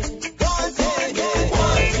 hunted,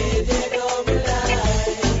 wanted dead or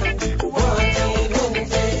alive. Wanted,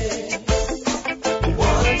 hunted,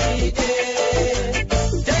 wanted dead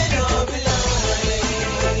or alive.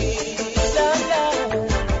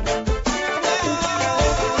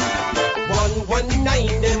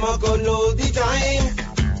 119 them a go low the time.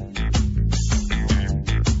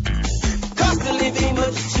 Cost of living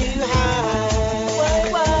much too high.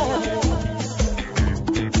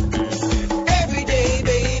 Every day,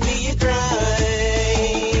 baby, you cry.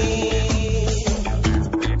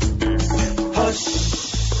 Hush,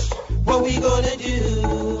 what we gonna do?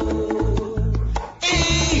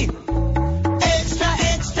 Extra,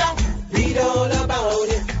 extra, read all about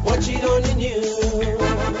it, watch it on the news.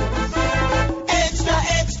 Extra,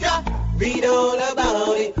 extra, read all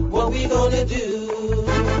about it, what we gonna do?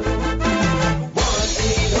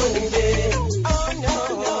 Wanted, hunted, oh no,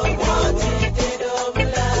 wanted dead or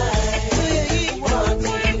alive.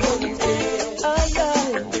 Wanted, hunted, oh yeah,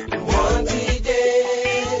 wanted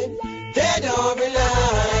dead or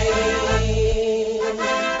alive.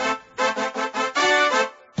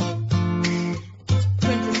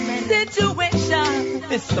 Situation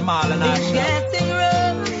Mr. Marlon is Ashton. getting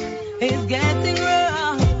rough. It's getting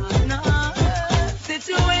rough. No.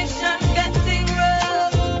 Situation getting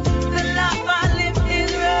rough. The life I live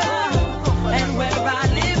is rough. And where I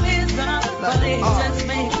live is rough. But it just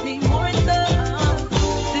makes me more tough.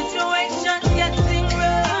 Situation getting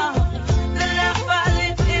rough. The life I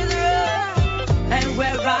live is rough. And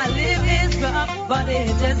where I live but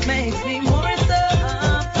it just makes me more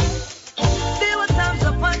tough. There were times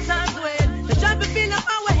upon times when the trying to fill up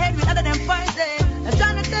our head with other than fighting. I'm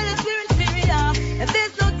trying to tell the spirit superior. If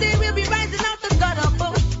there's no day, we'll be rising out the God of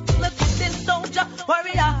both. Look, this soldier,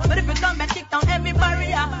 warrior. But if you come back, kick down every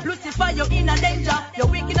barrier. Lucifer, you're in a danger. You're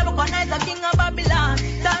wicked, never recognize the king of Babylon.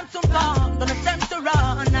 Time to come, gonna time to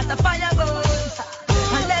run as the fire goes.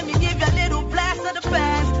 And let me give you a little blast of the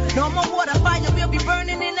past. No more water, fire will be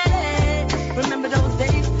burning in the head. Remember those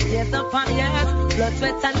days? Yes, upon years. Blood,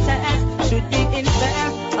 sweat, and tears should be in fair.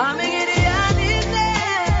 I'm a giddy and in there.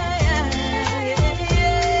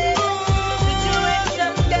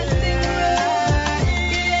 Situation's getting rough.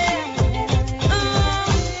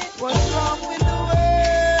 What's wrong with the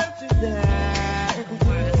world today?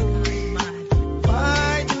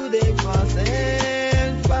 Why do they fuss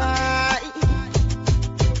and fight?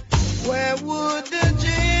 Where would the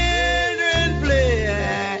children play?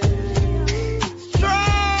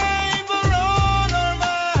 Strive around our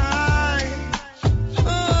minds.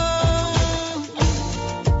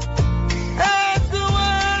 As the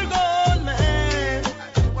world goes mad,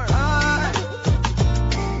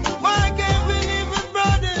 why can't we live with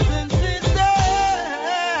brothers and sisters?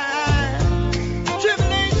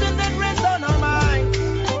 Tribulation that rests on our minds.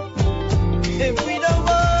 If we don't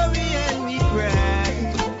worry and we pray,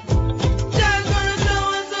 God's gonna show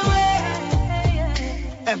us the way.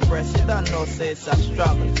 Empress, you don't know, say it's a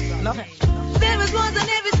struggle. No? There is wars in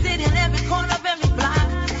every city and every corner of every block.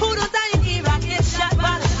 Who don't die in Iraq gets shot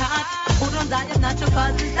by the cops. Who don't die of natural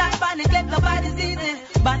causes, die by neglect or by diseases.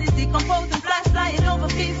 Bodies decomposing, flies flying over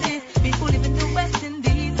pieces. People live in the West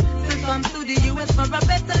Indies still come to the U.S. for a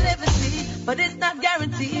better liberty. But it's not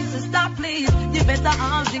guaranteed, so stop please. You better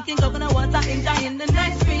arm drinking coconut water, enjoying the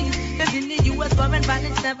nice breeze. Cause in the U.S. foreign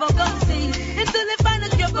violence never goes cease until they find a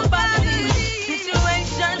cure for bodies.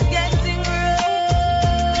 Situation's getting rough.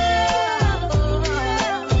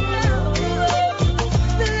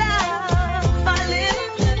 The life I live.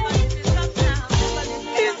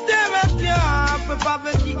 Is there a cure for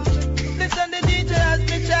poverty? Listen, the DJ has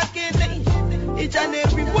me checking. Each and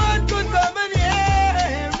every one could come and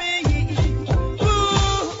hear me.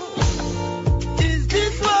 Ooh, is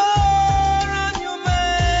this war on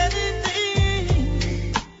humanity?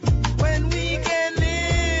 When we can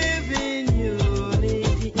live in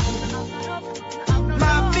unity.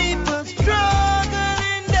 My people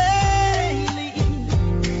struggling daily,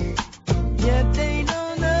 yet they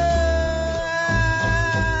don't know.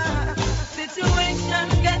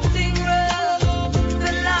 Situation's getting rough.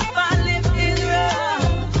 The life I live is rough.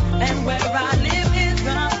 And where I live is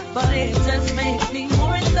rough. But it just makes me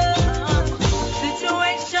more tough.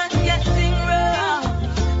 Situation's getting rough.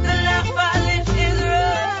 The life I live is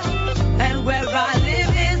rough. And where I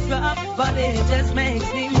live is rough. But it just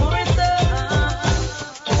makes me more tough.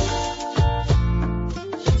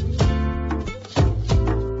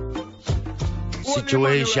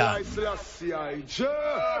 Situation.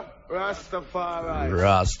 Rastafari.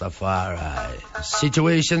 Rastafari.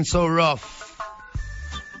 Situation so rough.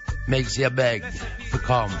 Makes you beg to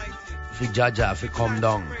come. For Jaja to come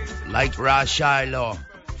down. Like Shiloh.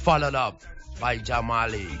 Followed up by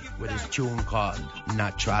JahLive with his tune called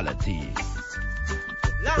Naturality.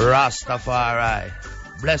 Rastafari.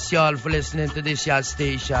 Bless y'all for listening to this year's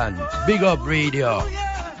station. Big Up Radio.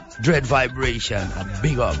 Dreadvibration at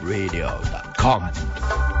bigupradio.com.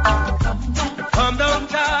 Come down,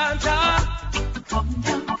 Jaja.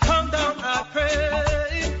 Come down, I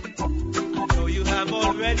pray. I know you have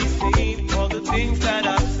already seen all the things that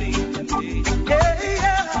I've seen today. Yeah,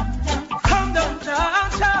 yeah. Come down,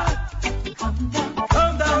 Jaja.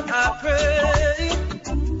 Come down, I pray.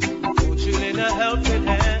 Won't you lend a helping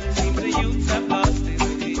hand? Seems the youths have lost their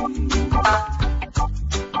way.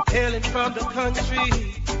 Hailing from the country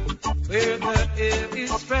where the air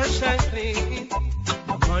is fresh and clean.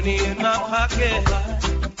 Money in my pocket,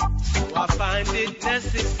 so I find it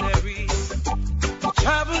necessary to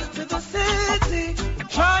travel to the city,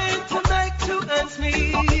 trying to make 2 ends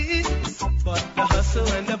meet. But the hustle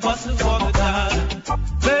and the bustle for the dollar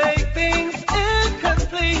make things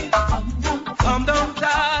incomplete. Come down,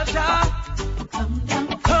 Jaja.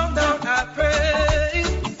 Come down, I pray.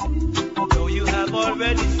 I know you have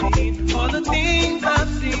already seen all the things I've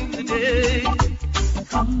seen today.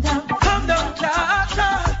 Come down,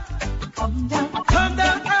 Jaja. Come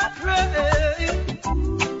down, I pray.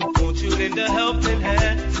 Won't you lend a helping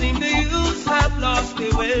hand? Seem the youths have lost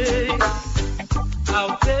their way.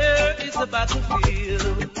 Out there is a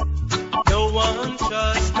battlefield. No one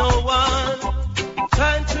trusts no one.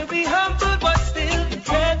 Trying to be humble, but still it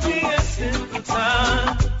can't be a simple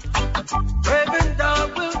time. Reverend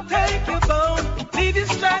dog will take your bone.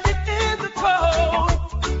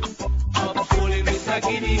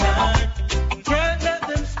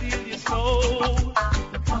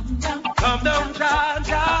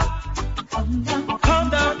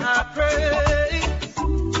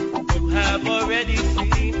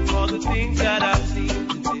 the things that I've seen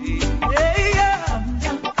today. Hey, yeah.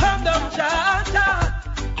 Come down, Jah.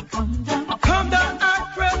 Come down, I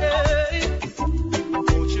pray.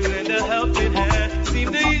 Won't you lend a helping hand?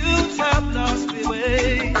 Seem the youths have lost their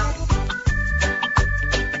way.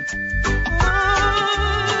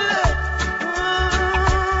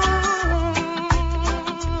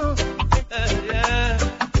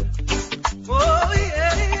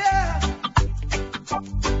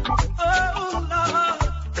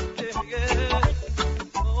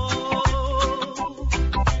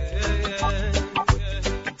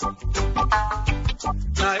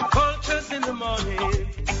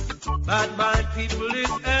 Bad mind people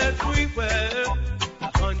is everywhere. The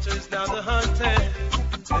hunters now the hunted.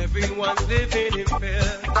 Everyone's living in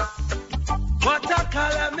fear. What a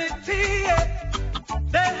calamity.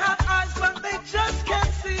 They have eyes but they just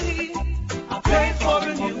can't see. I pray for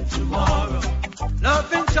a new tomorrow.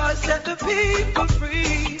 Love and joy set the people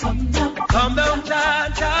free. Come down,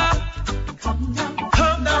 Jah.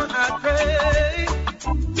 Come down, I pray.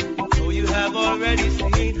 So you have already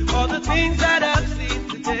seen all the things that I've seen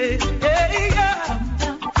today. Hey, yeah.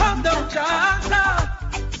 Come down, Jah.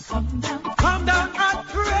 Come down, I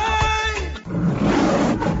pray.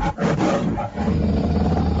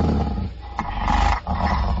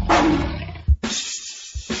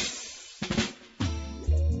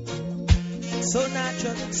 So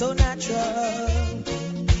natural, so natural,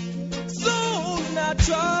 so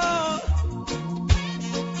natural.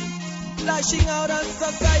 Lashing out on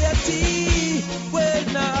society. Well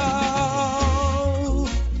now,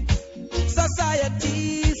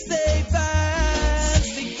 society safe and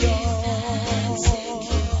secure.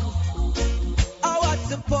 I watch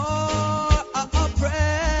the poor, I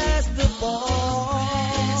oppress the poor.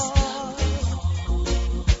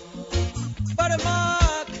 But the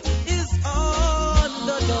mark is on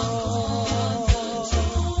the door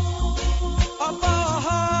of our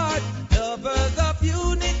heart. Lovers of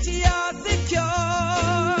unity are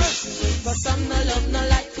secure. For some no love, no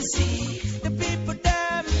like to see the people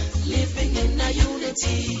them living in a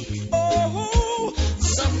unity. Oh,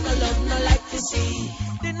 some no love, no like to see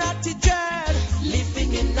the naughty dread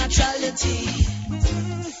living in naturality.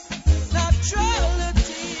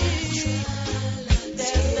 Naturality.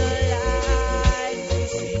 There's no like to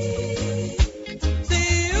see the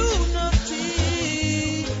unity.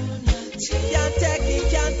 Can't take it,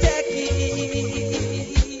 can't take it.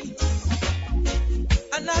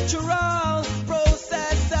 A natural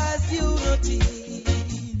process as unity.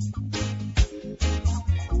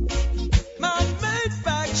 Man-made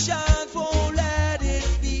factions won't let it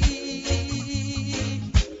be.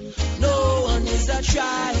 No one is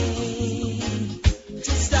trying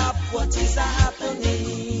to stop what is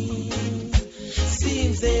happening.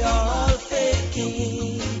 Seems they are all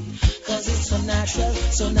faking, 'cause it's so natural,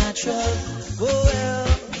 so natural. Oh well,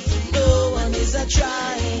 no one is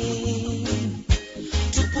trying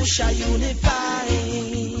to push a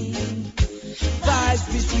unifying vibes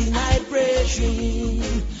between vibration,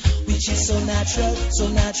 which is so natural, so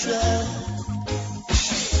natural.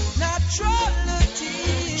 Naturality.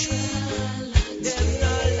 There's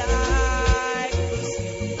no like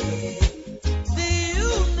the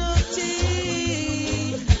unity.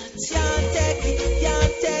 Can't take it,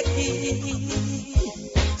 can't take it.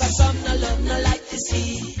 'Cause some no love, no like to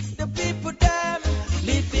see the people them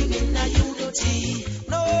living in a unity.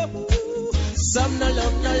 No, some no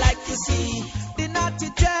love, no like to see the naughty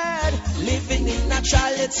dread living in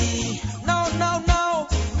naturality. No, no, no,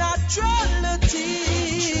 naturality.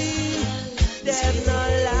 There's no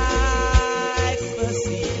like to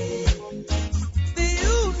see the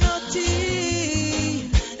unity.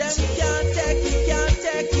 Them can't take it, can't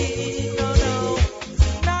take it. No, no,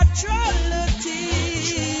 naturality.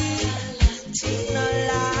 No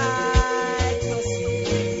like to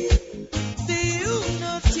see the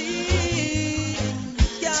unity.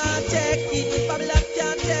 Can't take it, Babylon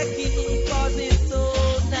can't take it, 'cause it's so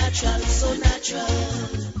natural, so natural.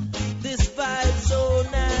 This vibe so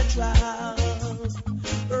natural.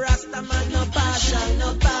 Rastaman no partial, no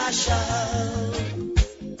partial.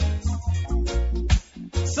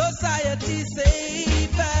 Society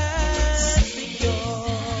safe and secure.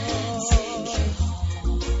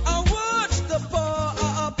 I watch the poor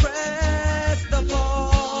oppress the poor.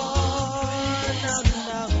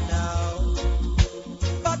 Now, now.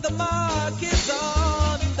 But the mark is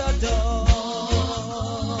on the door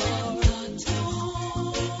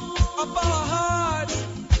of our hearts.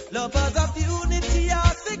 Lovers of unity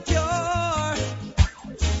are secure.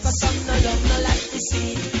 'Cause some no love, no like to see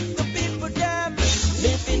the people them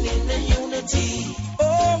living in the unity.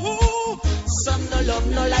 Oh, some no love,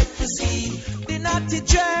 no like to see the not it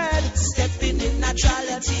dread, stepping in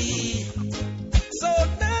naturality. So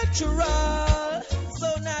natural,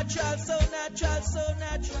 so natural, so natural, so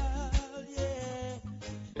natural, yeah.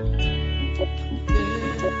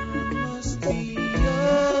 There must be a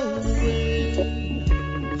way,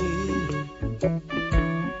 yeah.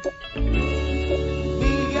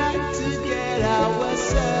 We got to get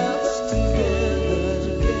ourselves together.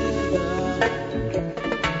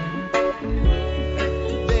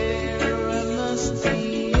 There must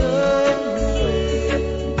be a way.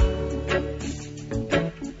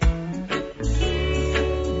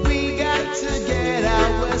 We got to get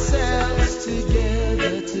ourselves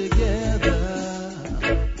together.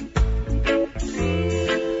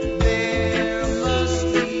 There must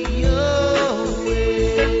be a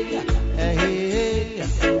way. Hey.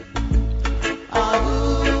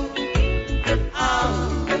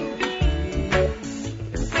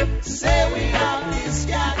 Say we are this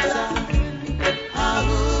scatter.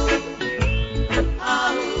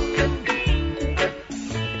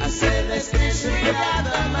 I said let's disregard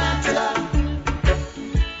the matter.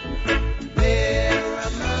 There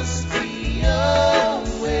must be a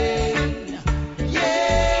way.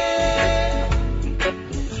 Yeah.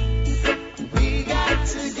 We got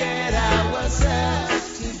to get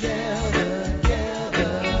ourselves together.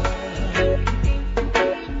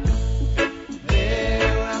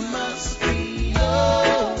 There must be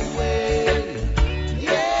a way.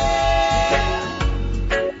 Yeah.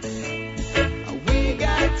 We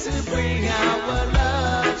got to bring our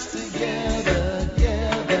loves together.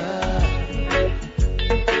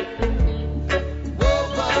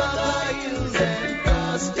 Over the hills and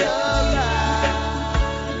across the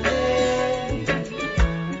valley.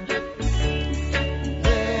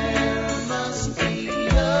 There must be a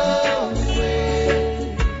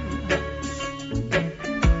way.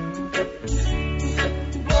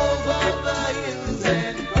 Over the hills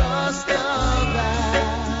and across the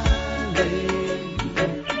valley.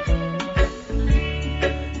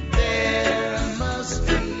 There must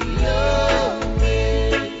be a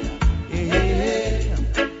way. Yeah.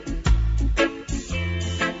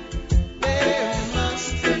 There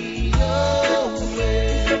must be a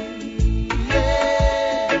way.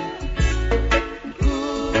 Yeah.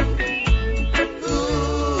 Ooh.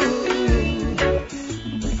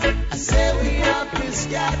 I said we up and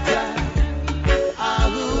scatter.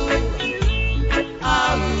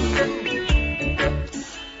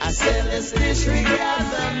 I said let's disregard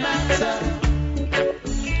the matter.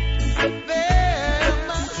 There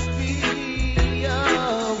must be a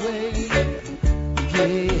way.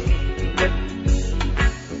 Yeah.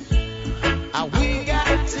 We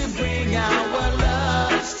got to bring our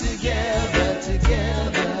loves together.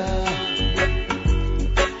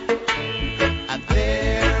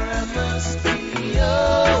 There must be a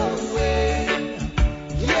way.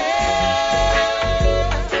 Yeah.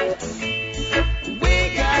 We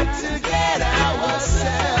got to get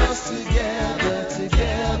ourselves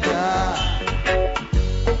together.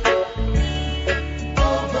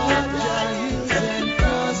 Over the hills and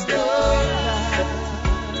across the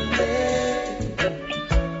valley.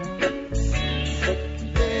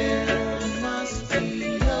 There must be a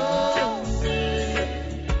way.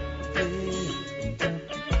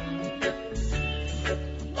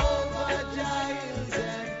 Over the hills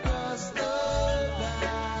and across the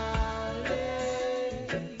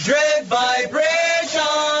valley.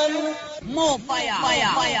 Dreadvibration. More fire.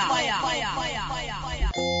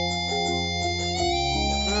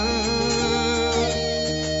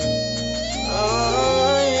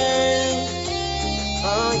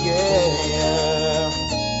 Oh yeah.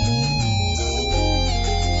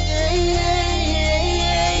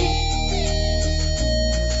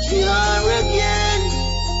 Pure again.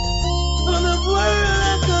 Son of world,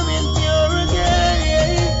 I'm coming pure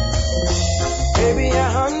again. Baby, I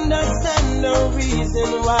understand the reason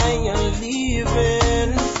why you're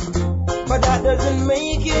leaving, but that doesn't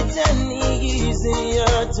make it any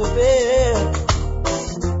easier to bear.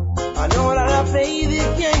 I know that I played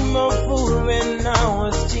the game of fool when I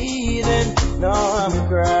was cheating. Now I'm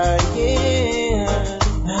crying.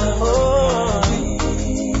 Oh.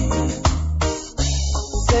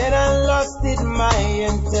 Said I lost it, my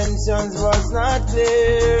intentions was not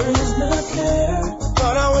clear.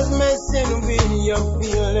 But I was messing with your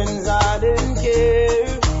feelings, I didn't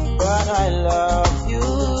care. But I love you.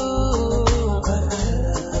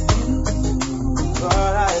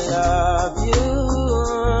 But I love you.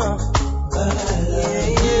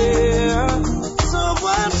 Yeah. So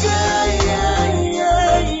what can I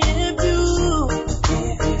do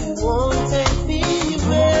if you won't take me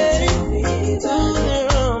away to the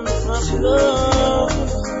arms of love?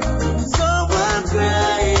 So what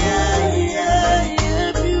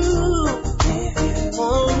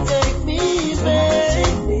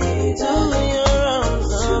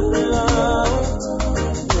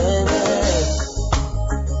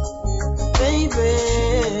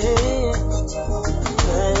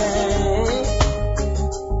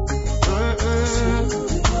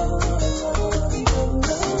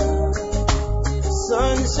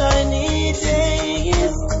Sunshiny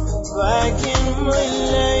days back in my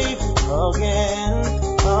life again.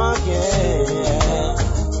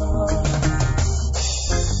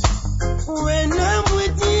 When I'm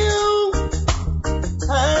with you,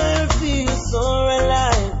 I feel so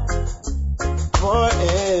alive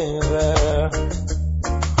forever.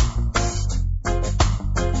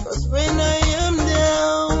 'Cause when I am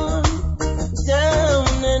down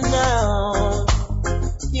and out,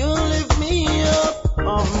 you lift me up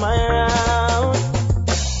on my round.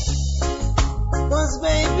 'Cause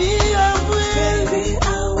baby, I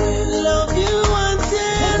will love you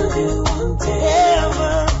until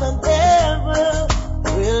ever and ever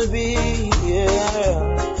will be, yeah.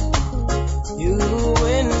 You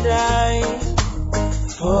and I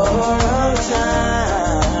for all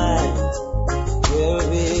time will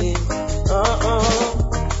be,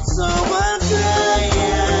 So I'll cry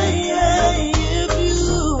if you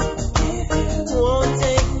won't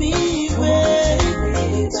take me back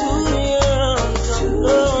to your arms of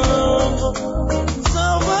love. So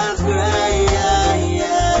I'll cry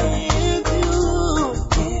if you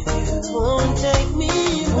won't take me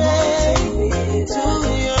back to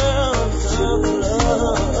your arms of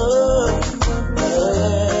love.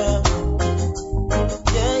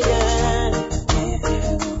 Yeah.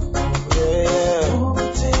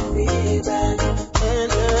 Take me back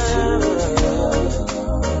and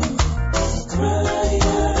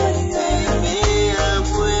baby, I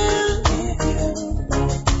will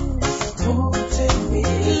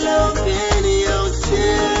love in your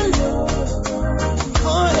sin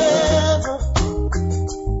forever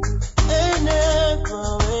and ever,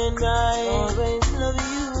 and I always love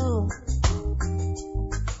you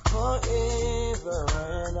forever,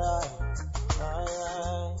 and I.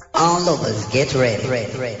 All lovers, get ready.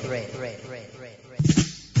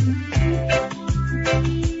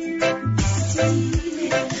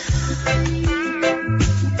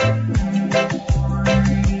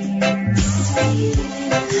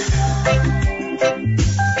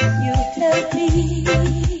 You held me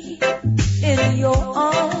in your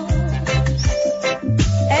arms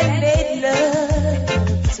and made love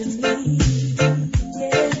to me.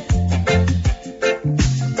 Yeah.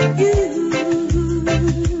 You,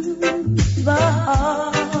 my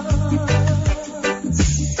heart's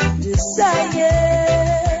desire.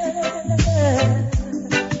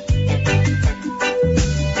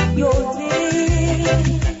 Your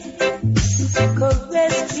lips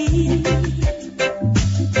caress me.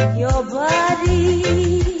 Your body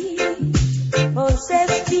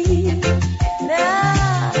possessed me.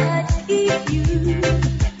 Now I give you.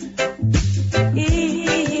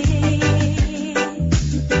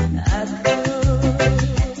 I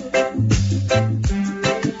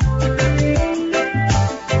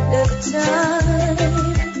the time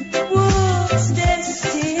would stand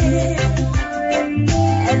still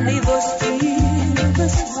and leave us feel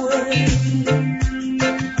this way.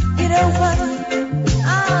 You know what?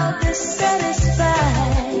 I'll be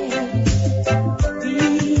satisfied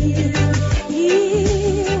being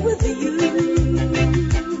here with you.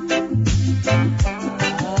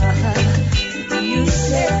 You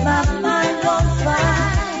set my mind on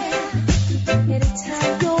fire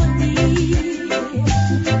anytime you're near.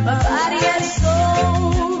 My body and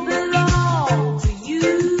soul belong to you.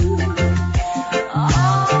 Oh,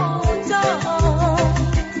 don't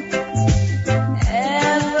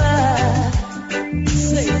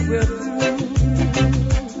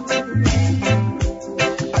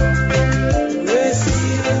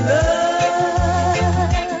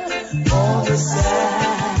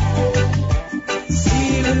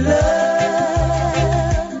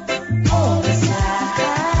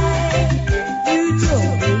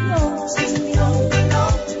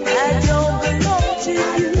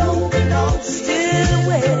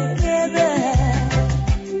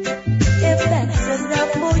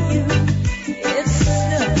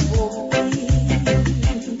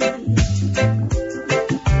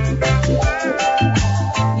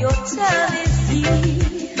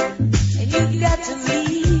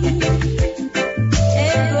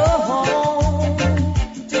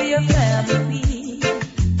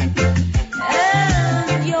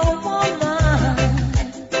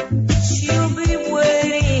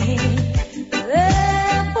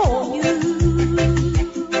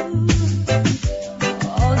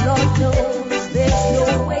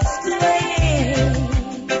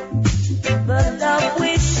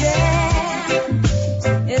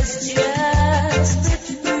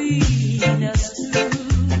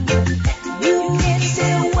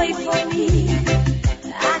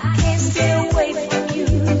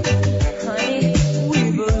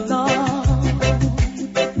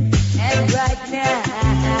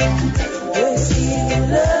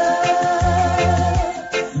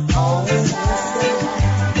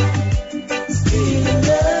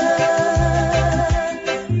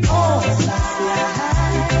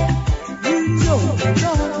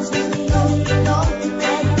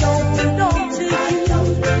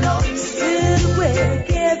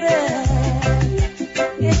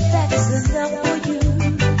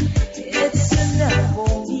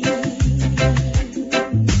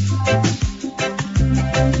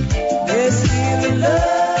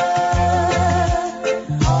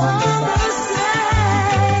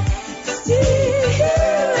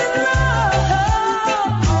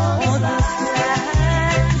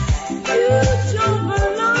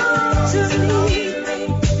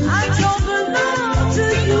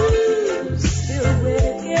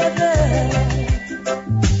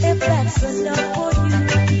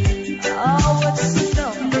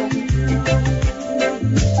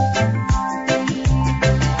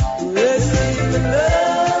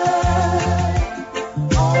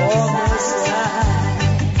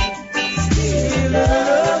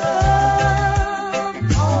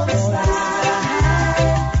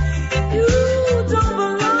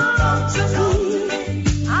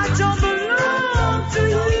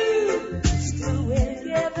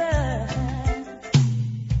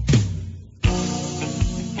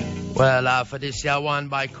Well, for this year one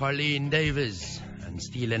by Carleen Davis and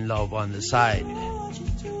Stealing Love on the side.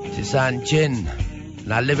 This and Chin.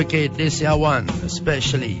 And I dedicate this year one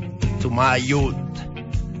especially to my youth,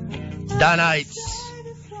 Danites,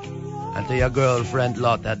 and to your girlfriend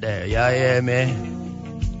Lotta there. You hear me?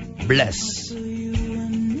 Bless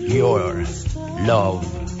your love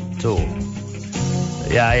too.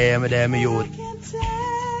 You hear me there, me youth?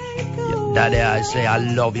 Daddy, I say I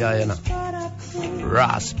love you, you know.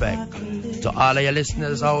 Respect to all of your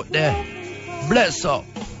listeners out there. Bless up.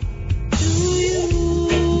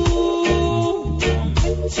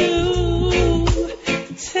 To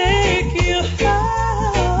take you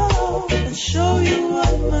out and show you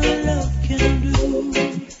what my love can do.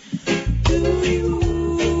 Do you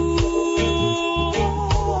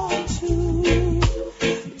want to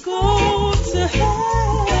go to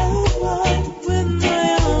heaven with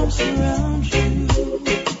my arms around you?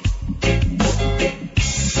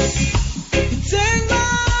 You take my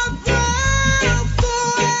breath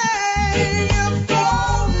away if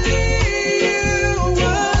only you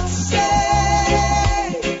would say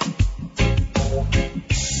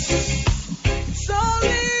it's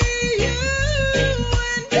only you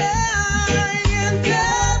and I, and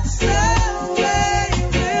that's the way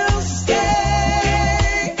we'll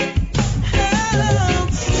stay. I'll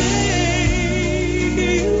take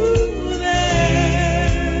you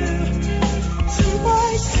there to my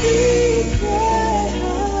secret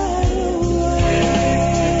hideaway.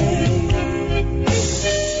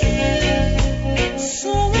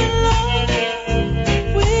 So alone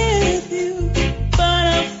with you, but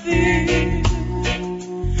I feel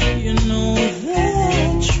you know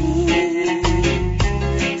that truth.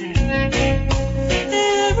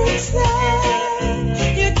 Every time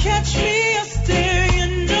you catch me, I stare, you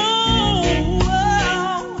know,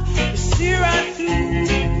 you see right through.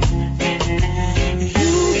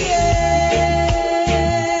 You get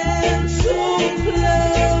so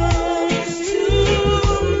close to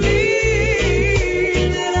me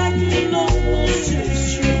that I can almost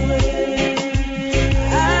taste your way.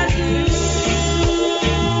 I do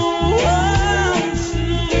want to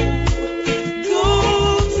go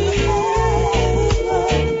to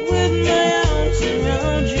heaven with my arms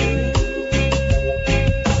around you.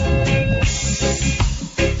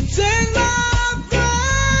 Take my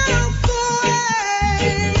breath away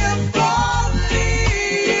if only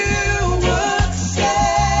you would say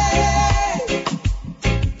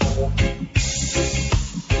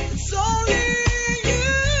it's only you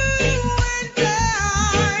and I,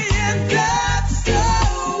 and that's the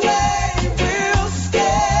way we'll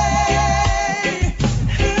stay.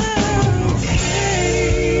 I'll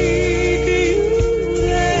take you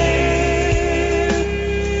there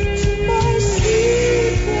to my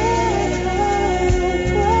secret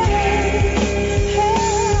hideaway.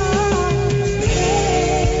 I'll take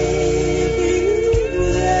you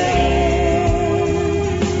there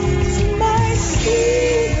to my secret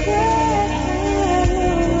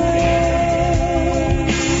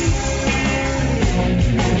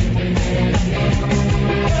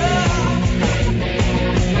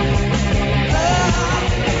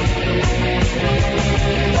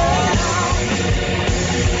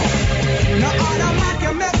No other man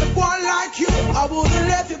can make me one like you. I wouldn't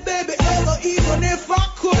let you, baby, ever, even if I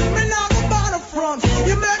could. Me not go battlefront.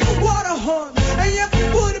 You make me water hunt, and you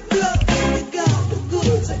can put it blood. You got the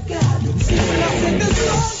goods, I got the tea. I take this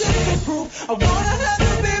long just to prove I wanna have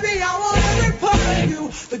you, baby. I want every part of you.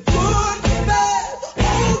 The good, the bad, the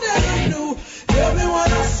old and the new. Tell me what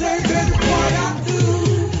I say, baby, what I do.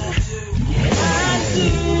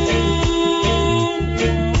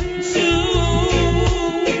 to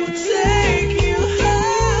take you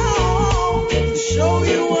home and show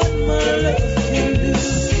you what my love can do.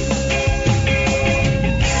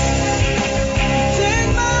 Take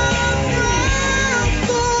my breath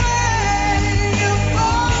away if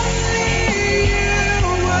only you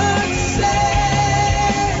would say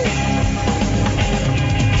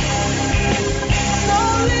it's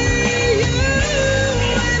only you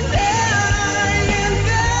and I, and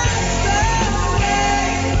that's the way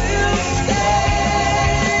we'll stay.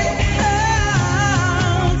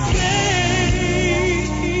 I'll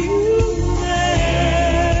take you there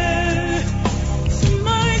to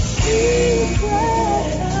my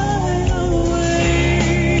secret hideaway.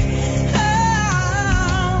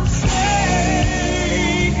 I'll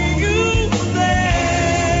take you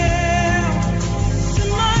there to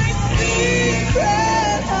my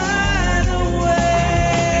secret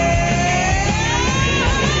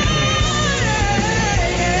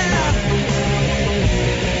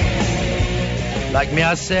hideaway. Like me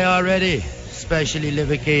I say already, especially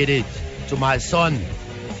dedicated to my son,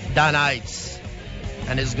 Danites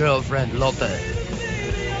and his girlfriend Lotte.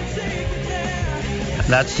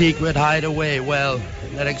 That secret hideaway, well,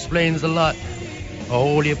 that explains a lot. A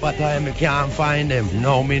whole heap of time you can't find him.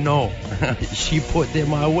 No, me no. She put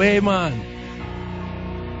him away,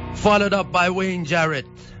 man. Followed up by Wayne Jarrett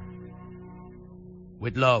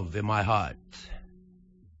with Love in My Heart.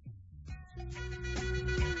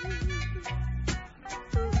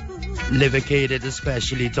 Livicated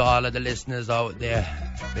especially to all of the listeners out there,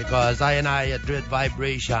 because I and I at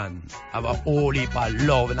Dreadvibration have a whole heap of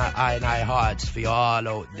love in our I and I hearts for you all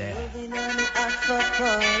out there.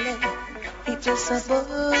 It just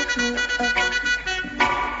about me up.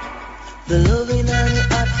 The loving and the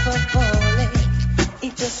heart for falling.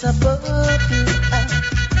 It just about me up.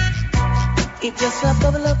 It just a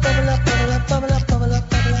bubble up, bubble up, bubble up, bubble up, bubble up,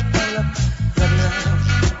 bubble up, bubble up, bubble up,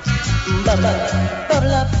 bubble up,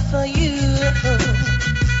 bubble up for you,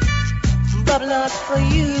 bubble up for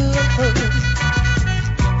you.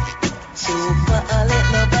 So far I let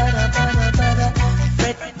no bother,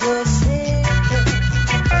 fret yourself.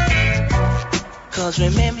 Cause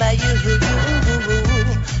remember you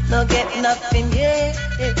no get nothing yet.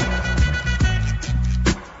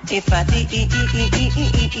 If I did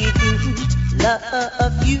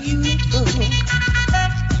love you,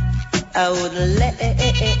 I would let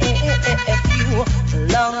you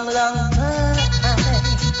long time.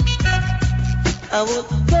 I would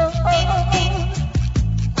go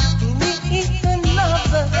meet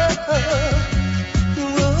another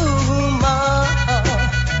woman,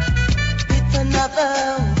 with another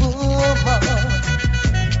woman.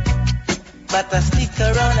 But I stick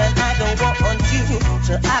around and I don't want you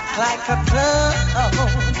to act like a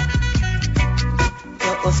clown.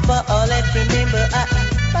 Cause for all I remember, I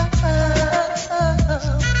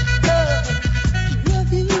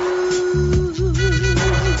love you.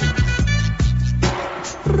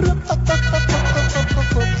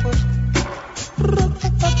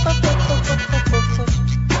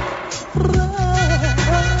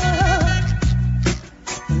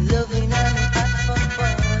 Loving and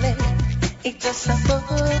it just a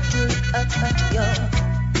bubble at you.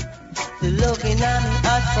 The loving and the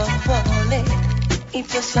heart for falling. It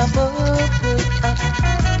just a bubble at.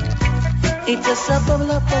 It just a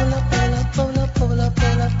bubble up, bubble up, bubble up, bubble up,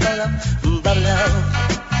 bubble up, bubble up, bubble up, bubble up,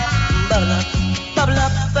 bubble up, bubble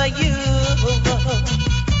up for you,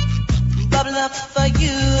 bubble up for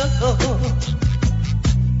you.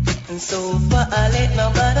 And so far I let no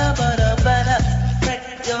bother, fret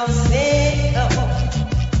yourself.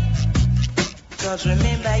 Cause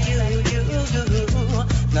remember you,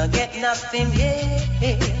 now get nothing yet.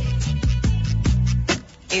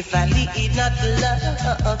 If I did not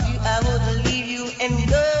love you, I would leave you and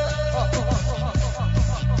go.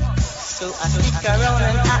 So I stick around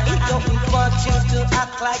and I don't want you to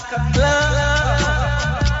act like a clown.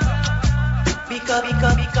 Because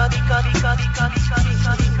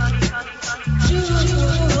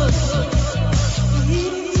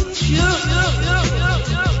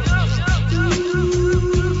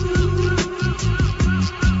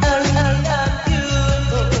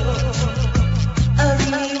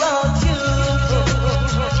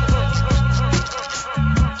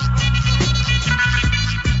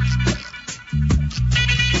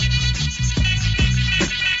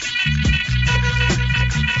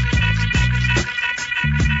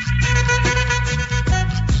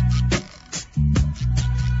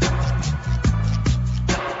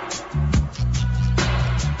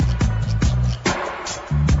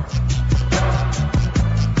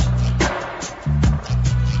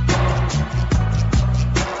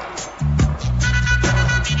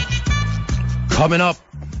coming up,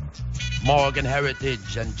 Morgan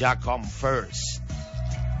Heritage and Jack Come First.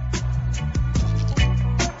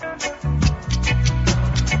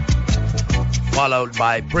 Followed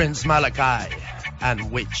by Prince Malachi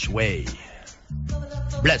and Which Way.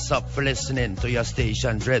 Bless up for listening to your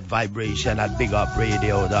station Dreadvibration at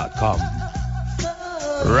bigupradio.com.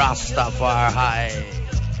 Rastafari.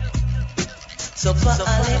 So far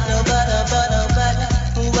I let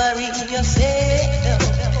nobody worry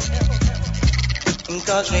yourself.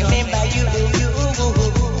 Cause remember you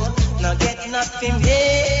now get nothing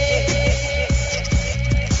here.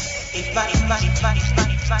 If I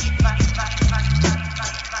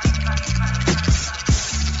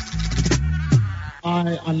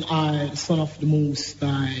and I, son of the Most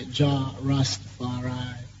High, Jah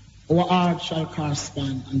Rastafari, our heart shall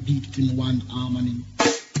correspond and beat it in one harmony.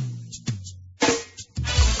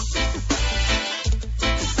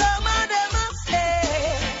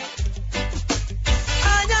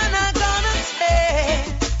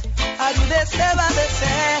 Never be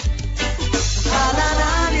said, all I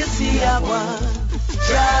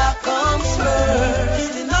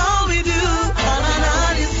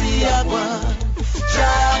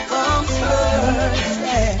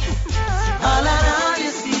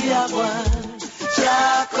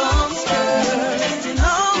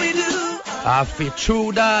I feel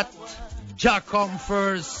true that Jah come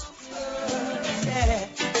first.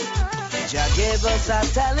 Jah gave us our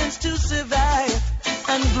talents to survive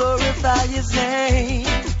and glorify His name.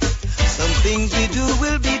 Some things we do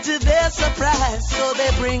will be to their surprise, so they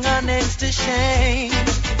bring our names to shame.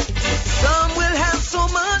 Some will have so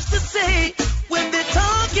much to say when they're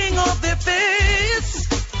talking of their face,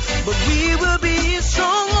 but we will be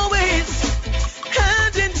strong always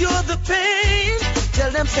and endure the pain.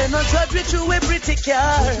 Tell them say no judge we through a pretty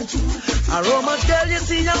car. How much girl you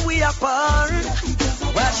see and we apart.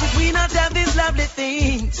 Why should we not have these lovely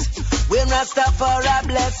things when Rastafari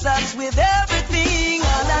bless us with everything?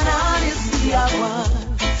 All and all you see I want.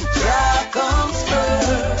 Jah comes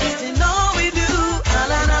first in all we do.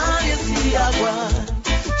 All and all you see I want.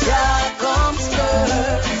 Jah comes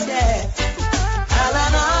first, yeah. All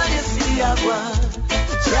and all you see I want.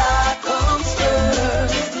 Jah comes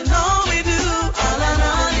first in all we do. All and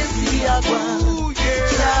all you see I want.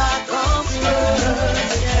 Jah comes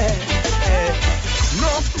first, yeah.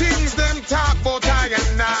 Enough things them talk about I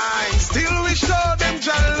and I. Still we show them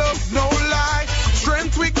Jah love, no lie.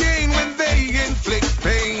 Strength we gain when they inflict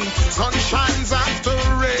pain. Sun shines after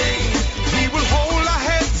rain. We will hold our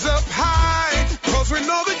heads up high, cause we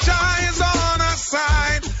know that Jah is on our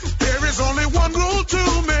side. There is only one rule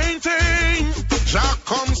to maintain. Jah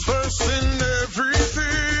comes first in everything.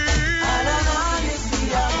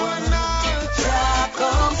 Jah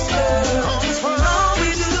comes first. All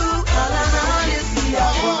we do, all and all you see I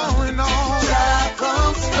want. Jah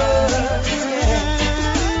comes first,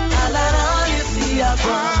 yeah. All and all you see I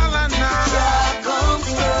want. Jah comes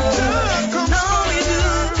first. All we do,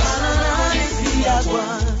 all and all you see I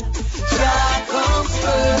want. Jah comes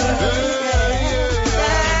first,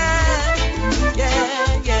 yeah,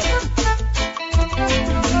 yeah, yeah.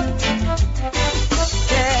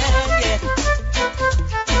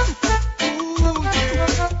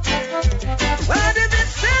 What does it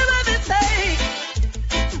say when it say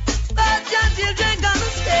that your children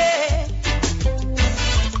gonna stay?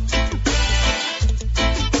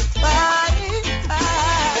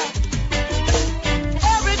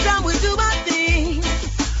 Every time we do our thing,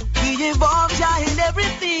 we involve Jah in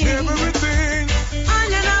everything.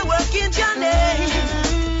 And you're not working Jah name,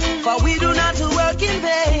 for we do not work in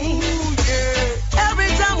vain. Every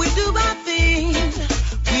time we do our thing,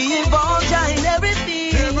 we involve Jah in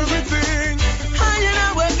everything. And you're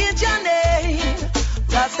not working Jah name,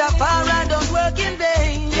 Rastafari don't work in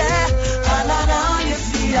vain, yeah. All and all you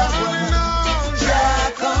see I want.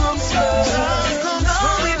 Jah comes first.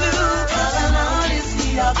 All we do, all and all you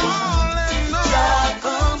see I want. Jah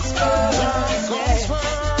comes first, yeah.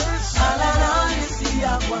 All and all you see I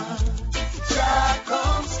want. Jah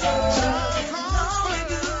comes first. All we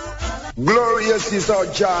do, all and Glorious is our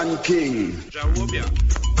John King.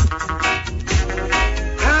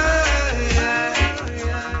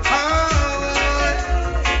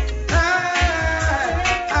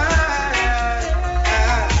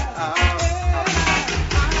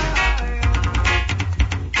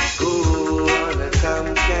 Who wanna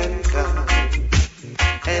come can come,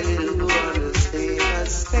 and who wanna stay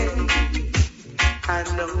must stay. I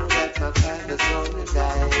know that my Father's gonna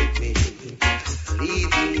guide me, lead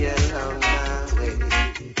me along my way.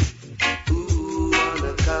 Who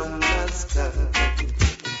wanna come must come,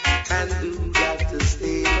 and who got to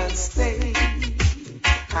stay must stay.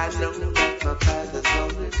 I know that my Father's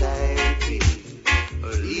gonna guide me,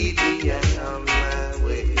 lead me along my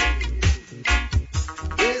way.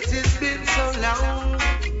 Yes, it's been so long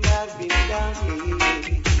I've been down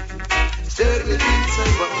here, certainly been so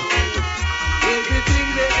long. Everything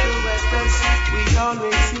that do at us, we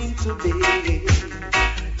always seem to be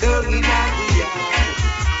dug in at the yard.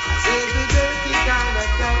 I say the dirty kind of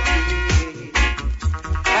dirty,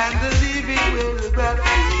 and the living will regret me.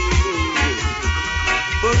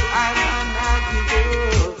 But I'm not give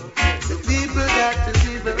up. The people got to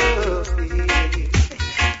live up.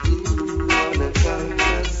 Who wanna come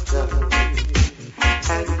must come,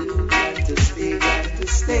 and who got to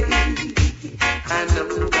stay. I know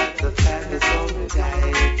that the Father's gonna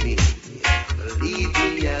guide me, lead me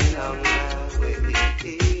along my way.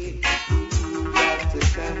 Who got to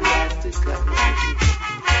come,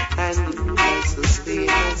 and who wants to stay. I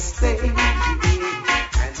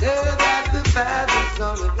know that the Father's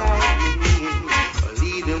gonna guide me,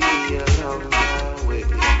 lead me along my way.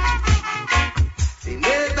 They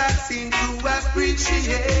never seem to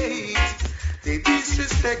appreciate, they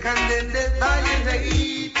disrespect and then they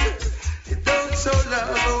violate. They don't show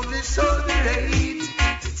love, only show the hate.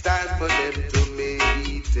 It's time for them to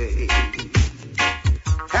meditate.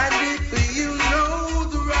 And if you know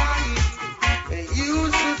the right, then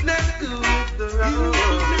you should not do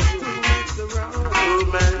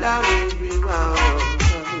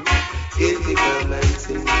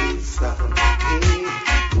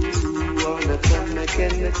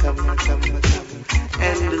can come,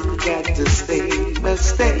 and who got to stay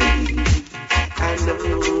must stay. I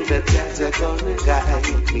know that God's gonna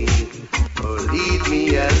guide me or lead me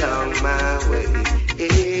along my way.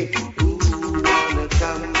 Hey, who wanna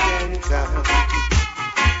come can come,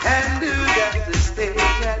 and who got to stay,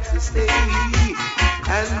 got to stay.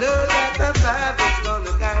 I know that the Bible's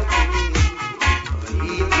gonna guide me or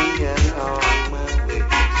lead me along my way.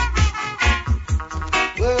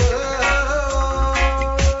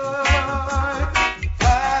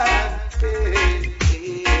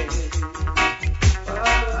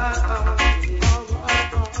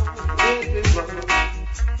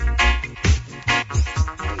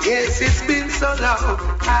 Yes, it's been so long,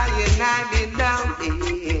 I and I been down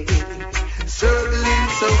here, struggling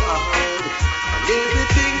so hard, and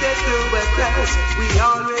everything that throw at us, we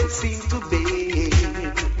always seem to be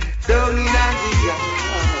down in the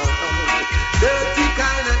yard, dirty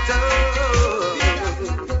kind of tough,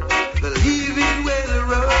 believing where the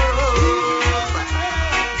road,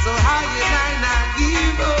 so I and I not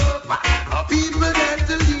give up, people that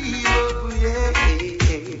to leave up, yeah.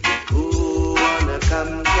 Who wanna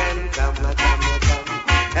come can come,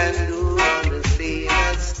 and who wanna stay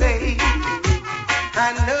must stay.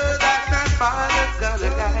 I know that my Father's gonna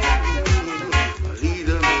guide me, lead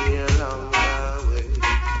me along my way.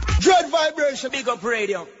 Dreadvibration, big up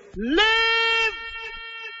radio. Live!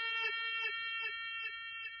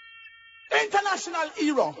 International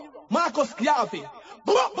hero, Marcus Garvey.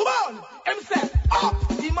 Born himself up,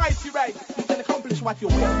 the mighty right. You can accomplish what you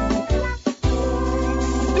will.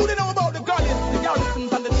 Do they know about the gullies, the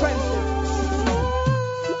garrisons, and the trenches?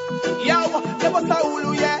 Yo, there was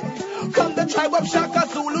Saulu, yeah, from the tribe of Shaka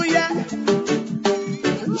Zulu, yeah.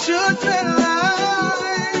 Children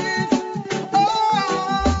life,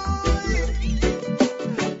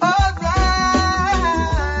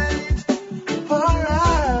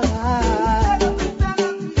 alright.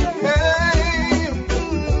 Hey,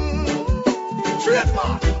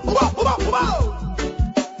 trademark,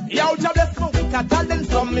 yo, job the smoke, I tell them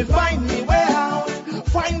some me find me way out.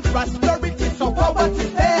 Find prosperity so poverty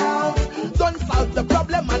stay out. Don't solve the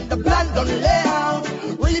problem and the plan don't lay out.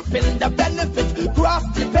 Reaping the benefit, cross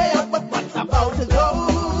the payout. But what's about those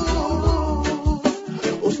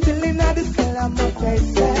who still in the cell of my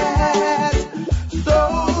faces? So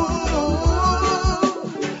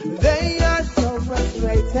they are so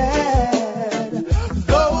frustrated.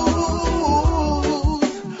 Those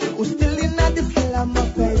who still in the cell of my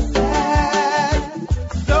faces.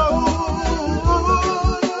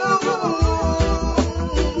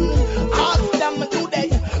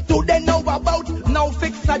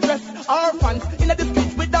 Address orphans in the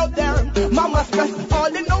streets without their mama stress. All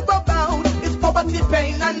they know about is poverty,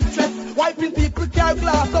 pain and stress. Wiping people car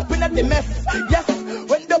glass up in the mess. Yes,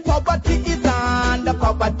 when the poverty is on, the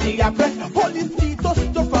poverty oppress. Police need us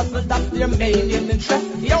to fussle, that's their main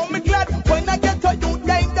interest. Yo, me glad when I get to you,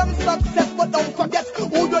 gain them success. But don't forget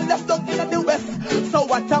who you left out in the west. So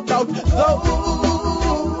what about those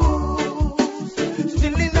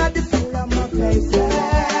still in the cell of my faces?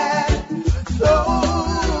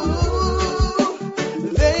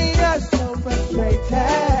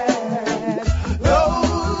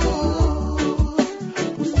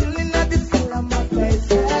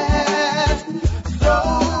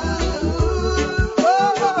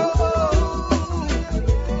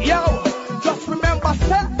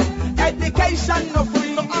 No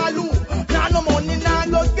free, no alu, no money,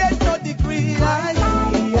 no get no degree. We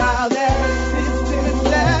are there, system is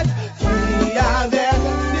led. We are there,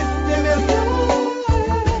 system is led.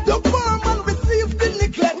 The poor man receives the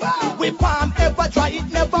neglect. We palm ever dry, it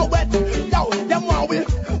never wet. Yo, them one will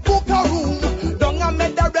book a room. Don't I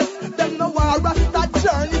make the rest. Them no want rasta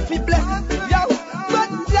journey to bless. Yo, but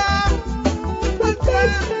yeah, but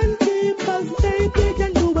patient people say they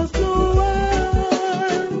can do us no harm.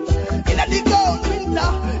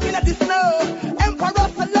 In the snow, Emperor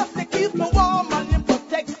Selassie keeps me warm and him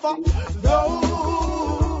protects for those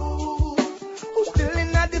who still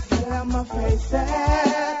in the cell of my faces.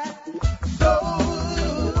 So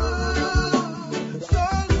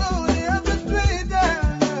they have to play them.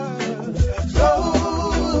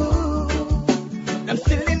 I'm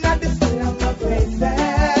still in the cell of my faces.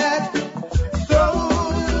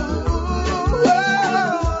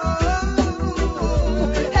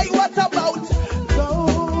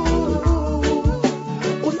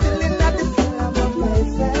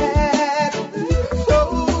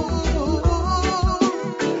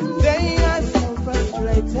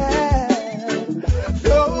 Frustrated.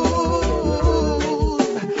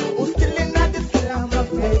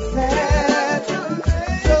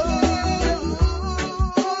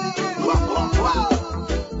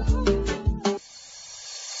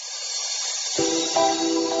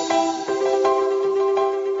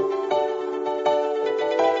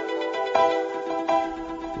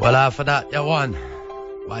 after that, that one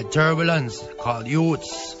by Turbulence called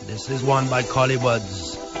Youths. This is one by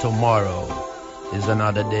Collybuds. Tomorrow is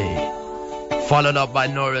another day. Followed up by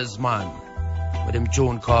Nora's Man with him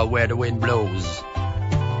tune called Where the Wind Blows.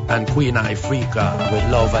 And Queen Ifrica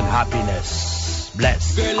with Love and Happiness.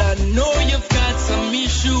 Bless. Girl, I know you've got some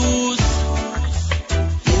issues.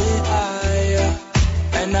 Yeah,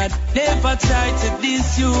 and I never tried to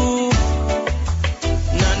diss you.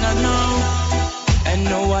 No. And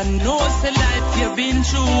no one knows the life you've been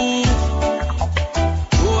through.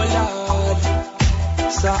 Oh Lord.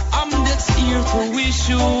 So I'm just here to wish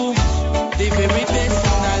you the very best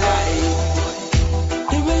in our life.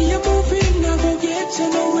 The way you're moving, I go get you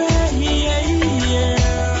nowhere. Yeah.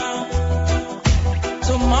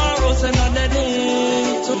 Tomorrow's another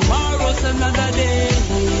day. Tomorrow's another day.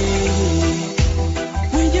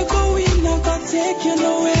 Where you going, I go take you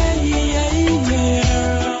nowhere. Yeah.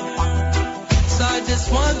 So I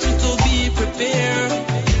just want you to be prepared.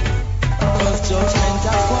 Cause judgment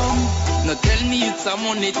has come. Now tell me it's a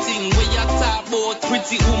money thing. Where you talk about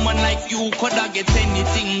pretty woman like you coulda get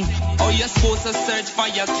anything. Or you're supposed to search for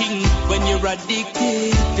your king when you're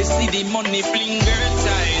addicted to see the money fling. Girl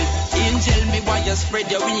child, angel me why you spread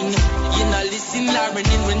your wing. You not listen Lauren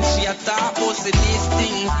in when she a talk about say this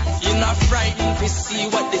thing. You not frightened to see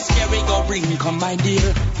what the scary go bring. Come my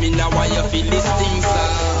dear, me now why you feel this thing sir.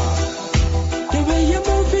 The way you're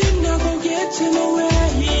moving, I go get you nowhere.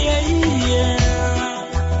 Yeah.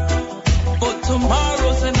 But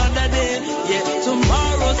tomorrow's another day. Yeah,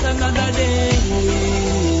 tomorrow's another day.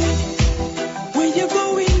 Where you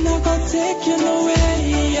going, I go take you nowhere.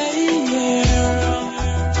 Yeah.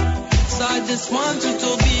 So I just want you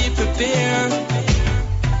to be prepared.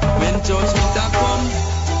 When judgment come,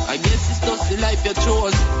 I guess it's just the life you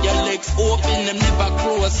chose. Your legs open, them never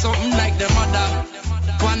close. Something like the mother.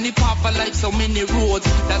 On the papa like so many roads.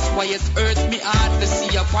 That's why it hurts me hard to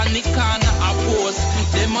see you on the corner of post.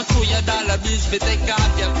 They must throw your dollar bills but take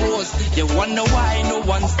off your clothes. You wonder why no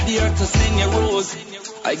one's there to send your rose.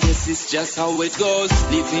 I guess it's just how it goes.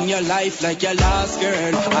 Living your life like your last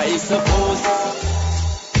girl, I suppose.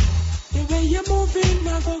 The way you're moving,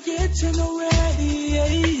 I go get you nowhere.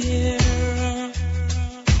 Yeah.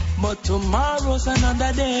 But tomorrow's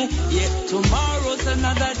another day. Yeah, tomorrow's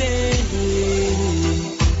another day.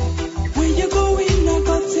 Where you going, I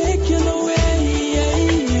go take you nowhere.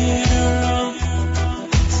 Yeah.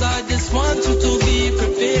 So I just want you to be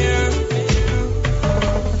prepared.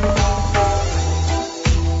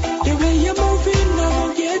 The way you're moving, I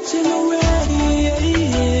go get you nowhere.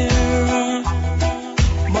 Yeah.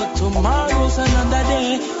 But tomorrow's another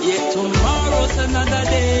day. Yeah, tomorrow's another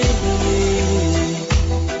day.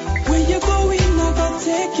 Where you going, I go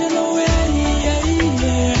take you nowhere.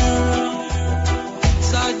 Yeah.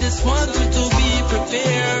 So I just want you to be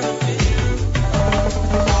prepared.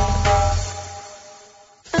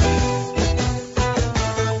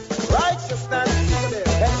 Righteousness,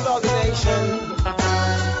 exaltation,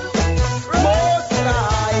 most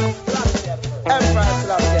high, Emperor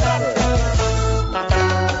Selassie.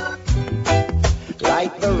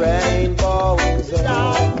 Like the rainbows,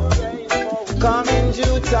 come in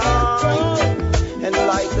due time, and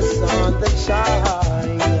like the sun that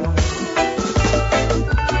shines.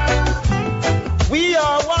 We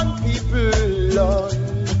are one people, Lord,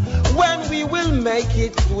 when we will make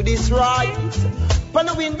it to this right. When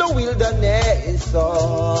we in the wilderness,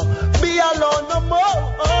 be alone no more.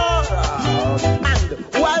 And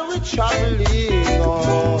while we're traveling,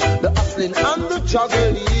 the hustling and the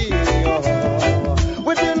juggling,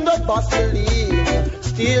 within the bustling,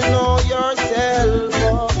 still know yourself.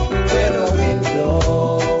 Where the wind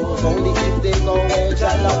blows, only if they go where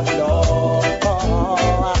JahLive blows.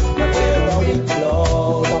 Where the wind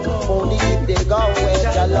blows, only if they go where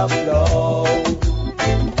JahLive blows.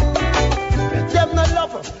 Them no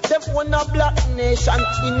love, them want a black nation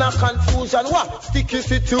in a confusion. What sticky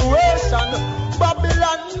situation?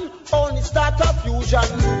 Babylon only start a fusion.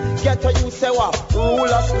 Get a you say what? Rule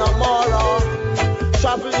us no more.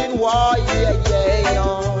 Traveling wide, yeah.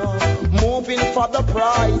 Moving for the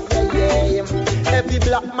prize, yeah. Every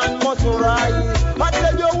black man must rise. I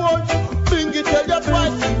tell you once, bring it, tell you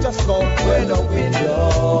twice. Just go where the wind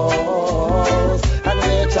blows and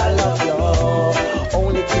where JahLive blows.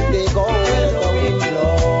 Only till they go where the wind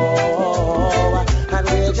blows and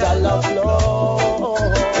where JahLive blows.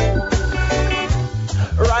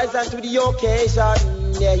 Rise unto the occasion,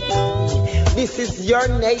 yeah. This is your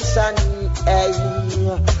nation, hey.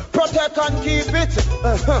 Protect and keep it.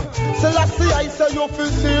 Selassie, I say you feel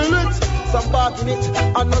seal it. Some bargain it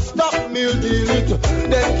and no stop meal deal it.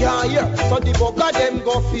 Them can't hear, so the bugger them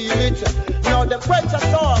go feel it. Now them quench a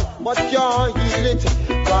soul, but can't heal it.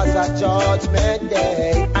 Cause a judgment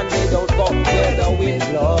day, and they don't go where the wind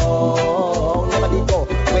blow. Never they go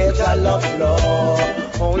where the love flow.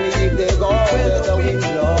 Only if they go where the wind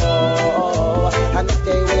blow, and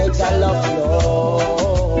stay where the love flow.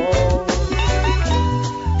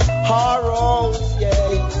 Horrors,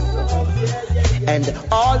 yeah, and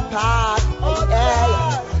all paths,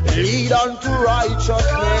 yeah, lead unto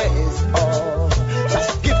righteousness. Oh,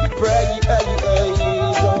 just give praise.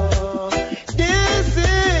 This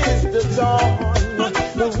is the time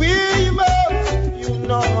that we must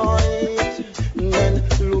unite and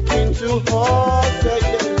look into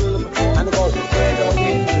ourselves and go where the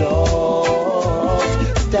wind blows.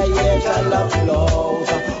 Stay where the love flows.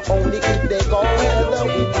 Only if they go where the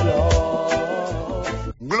wind blows.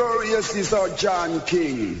 Glorious is our John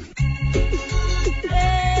King.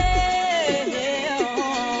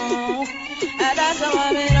 That's how I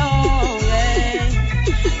know, yeah.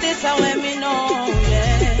 This how we know,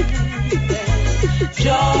 yeah.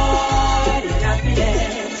 Joy and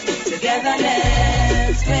happiness,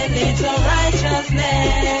 togetherness, will lead to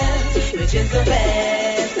righteousness, which is the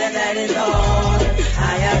best, and that is all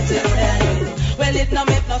I have to tell you. Well, it no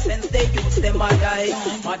make no sense, they use them a die.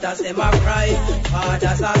 Mothers them a cry,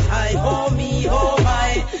 fathers a sigh. Oh me, oh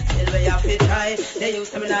my, still we have to try. They use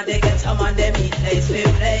them and they get some and them eat place we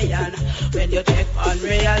play. And when you check on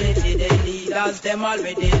reality, the leaders them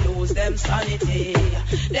already lose them sanity.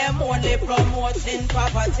 Them only promoting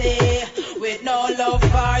poverty with no love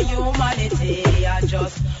for humanity. And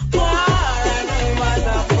just war and rumors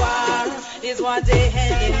of war is what they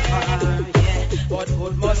heading for. But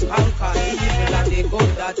good must conquer evil and the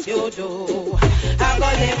good that you do. I go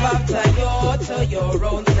live after you to your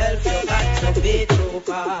own self. You got to be true,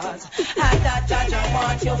 cause and that judge I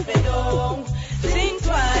want you to do. Think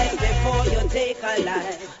twice before you take a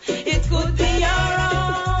life. It could be your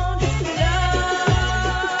own.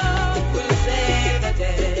 Love will save the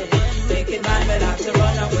day. Wicked man will have to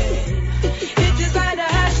run away. It is either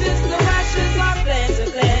ashes to ashes or flame to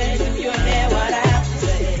flame. Do you hear what I have to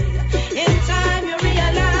say? In time you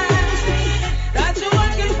realize that you're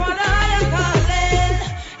working for the higher calling.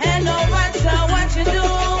 And no matter what you do,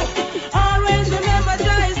 always remember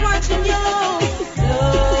God is watching you.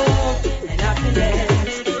 Love and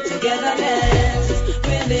happiness, togetherness,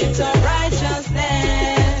 will lead to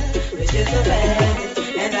righteousness, which is the best,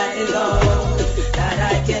 and that is all that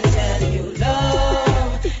I can tell you.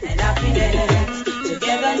 Love and happiness,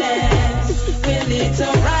 togetherness, will lead to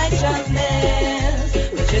righteousness,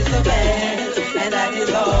 which is the best, and that is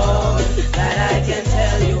all that I can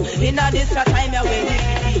tell you. In a this time where we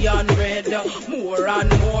beyond bread, more and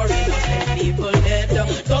more innocent people dead.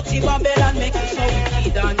 Dirty Babylon make you so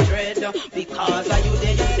wicked and dread. Because of you,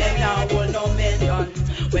 they use them now will no million.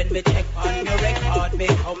 When we check on your record, we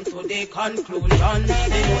come to the conclusion.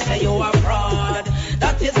 They know say you are fraud.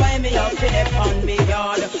 That is why me have to depend me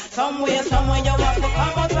yard. Somewhere you want to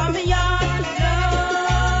come out from me yard.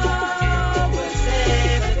 Love will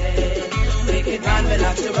save the day. Wicked man will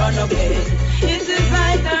have to run away. It is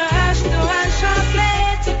like the ash to ash or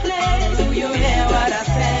clay to clay. Do you hear what I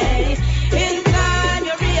say? In time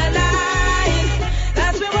you realize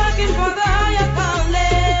that we're working for the higher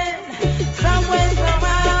calling. Somewhere,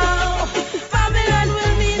 somehow, Babylon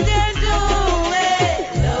will meet their doing.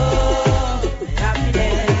 Love and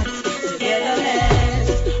happiness, togetherness,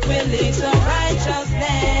 will lead to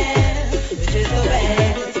righteousness, which is the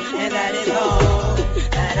best, and that is all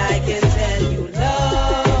that I can tell you.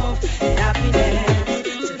 Love and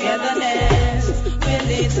happiness, togetherness, will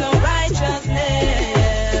lead to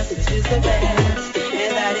righteousness, which is the best,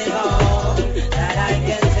 and that is all that I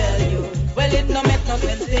can tell you. Well, it no make no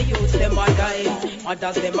sense, they use them a die.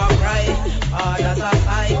 Mothers them a cry, fathers a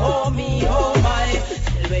sigh. Oh me, oh my,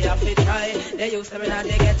 still we have to try. They use them and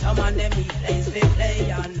they get some and them eat place they play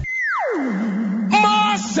and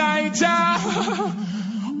Masaita,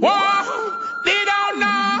 whoa, they don't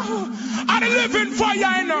know. I'm living for you,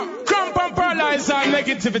 I know. Crump and paralyze our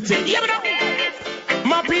negativity. Yeah, but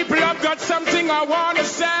my people have got something I want to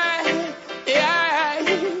say. Yeah.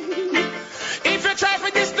 If you try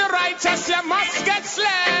for this the righteous, you must get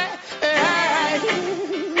slain. Yeah.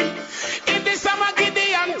 If this summer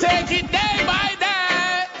Gideon, take it day by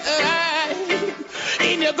day.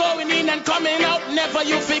 Yeah. In your going in and coming out, never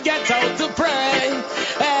you forget how to pray.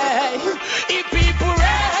 Hey, if people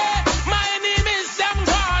pray, my enemies them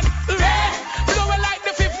gone. Pray, blow like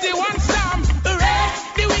the 51 Psalm. Pray,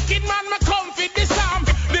 the wicked man me come fit the Psalm.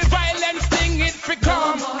 The violence thing it fi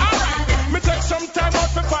come. Alright, me take some time out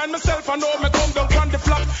to find myself. I know me come down on the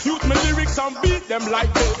flock. Use my lyrics and beat them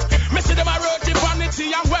like this. Me see them a road to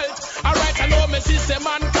vanity and wealth. Alright, I know me see say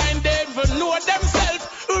mankind they even know themselves.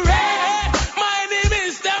 Hooray! My name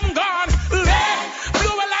is them gone. Hooray!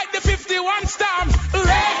 Blow like the 51 storm.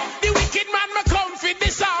 Hooray! The wicked man me come for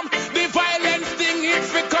this arm. The violence thing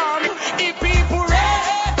if we come. If people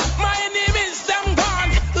hooray! My name is them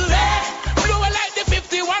gone. Hooray! Blow like the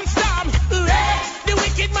 51 storm. Hooray! The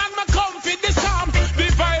wicked man me come for this arm. The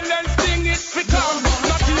violence thing if we come.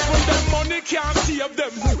 Not even them money can't save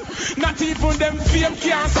them. Not even them fame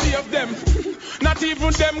can't save them. Not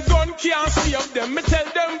even them gun can't save them. Me tell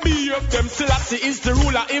them be of them. Selassie is the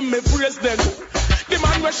ruler in me president. The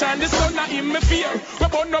man we shine the sun in me fear. We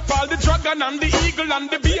burn up all the dragon and the eagle and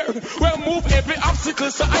the bear. We'll move every obstacle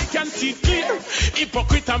so I can see clear.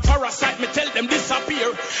 Hypocrite and parasite, me tell them disappear.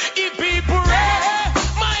 If people hooray,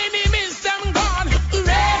 my name is them gone.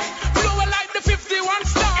 Hooray, blow like the 51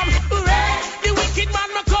 storm. Hooray, the wicked man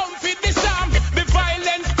me come for this arm. The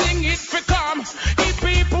violence thing is for come. If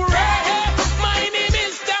people hooray, my name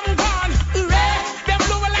is them gone. Hooray, them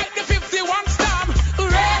blow like the 51 storm.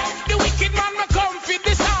 Hooray, the wicked man me come for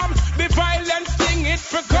this arm. The violence thing is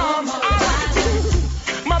for come. Alright,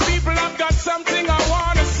 my people have got something I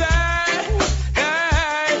wanna say.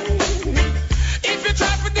 Hey. If you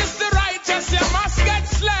try for this the righteous, you must get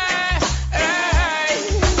slain. Hey.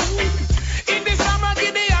 In this summer,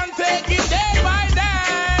 Gideon take it day by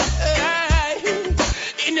day. Hey.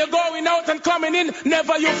 In your going out and coming in,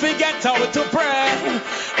 never you forget how to pray.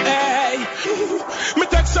 Hey. Me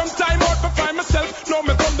take some time out to find myself. Now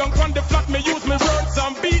me come down on the flat, me use me words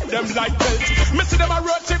and beat them like belt. Me see them a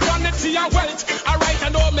road trip vanity and wealth. Alright, I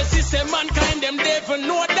know me see say mankind them they even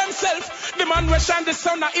know themselves. The man we shine the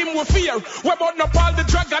sun at him with fear. We burn up all the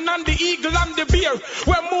dragon and the eagle and the bear.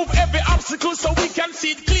 We move every obstacle so we can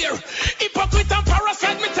see it clear. Hypocrite and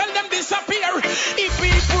parasite, me tell them disappear. If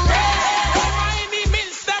people my name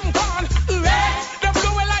is them gone. Hooray, they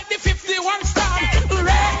blow like the 51 storm.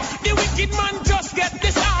 Hooray, the wicked man just get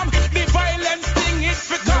disarmed. The violence thing is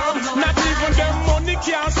for come. Not even them money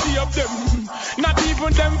can't save them. Not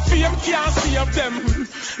even them fame can't save them.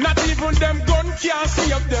 Not even them gun can't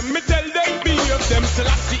save them. Me tell them be of them.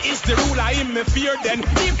 Selassie is the ruler in me fear then.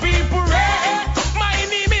 If people hooray, my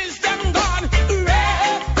name is them gone.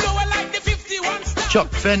 Hooray, blow like the 51 star. Chuck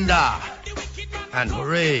Fender and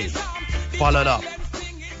Hooray, followed up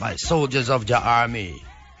by Soldiers of Jah Army.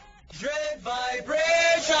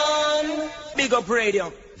 Dreadvibration. Big up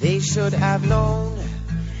radio. They should have known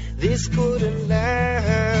this couldn't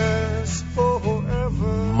last forever.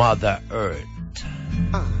 Mother Earth.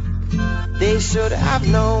 They should have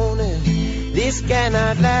known this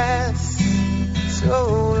cannot last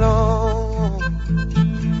so long.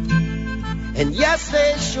 And yes,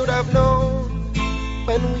 they should have known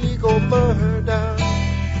when we go murder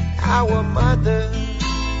our mother.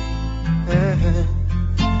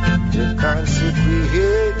 The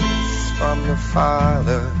consequence from the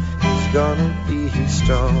father is gonna be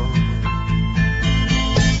strong.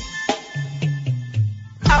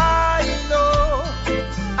 I know,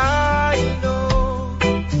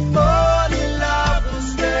 only love will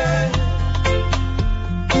stand.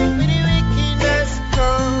 When the wickedness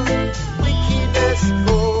comes, wickedness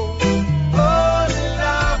goes, only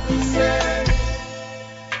love will stand.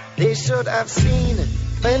 They should have seen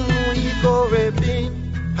when we go raping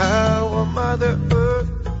our mother earth,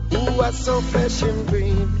 who was so fresh and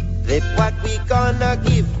green. That what we gonna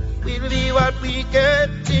give will be what we get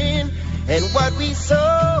in, and what we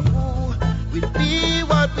sow will be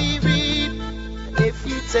what we reap. And if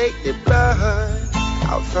you take the blood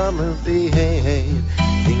out from a babe,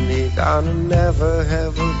 think they gonna never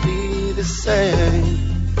ever be the same.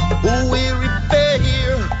 Who will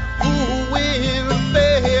repair? Who will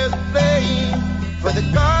bear the blame for the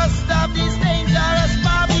cost of this dangerous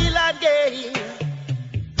Babylon game?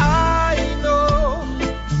 I know,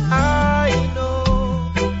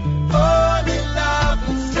 only love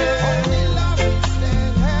will stand.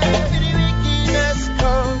 When the wickedness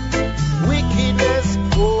comes, wickedness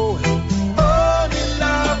goes, only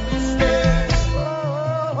love will stand.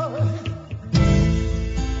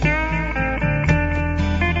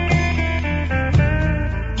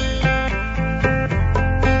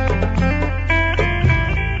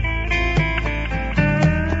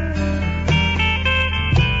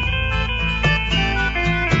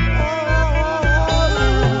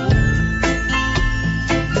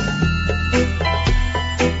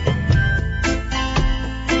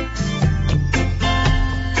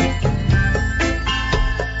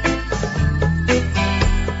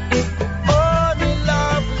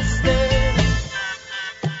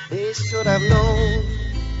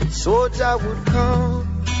 Soldier would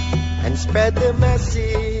come and spread the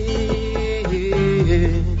message.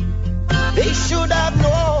 They should have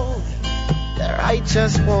known the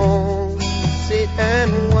righteous won't sit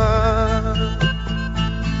and watch.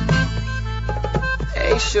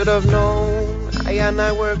 They should have known I and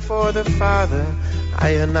I work for the Father. I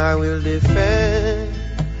and I will defend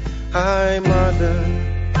our mother.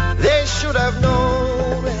 They should have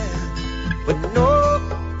known, but no,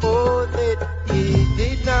 they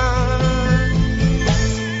did not.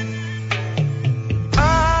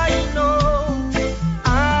 I know,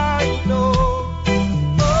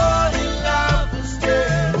 all the love is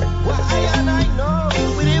there. Why and I know,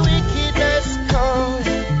 with the wickedness come,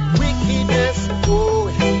 wickedness go.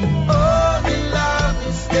 All the love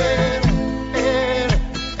is there.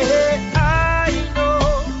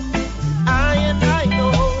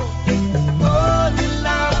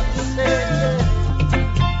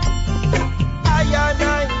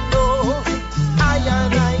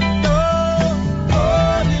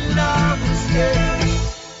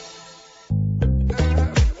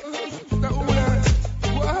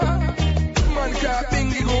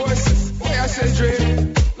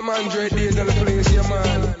 The man Dread days on the place, yeah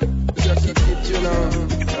man. Just keep it, you know.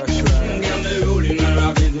 That's right. I'm the rolling and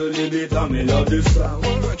rocking to the beat and me love this sound.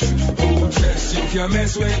 Oh, yes, you can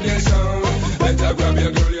mess with the sound. Better grab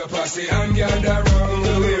your girl, your posse and gather round.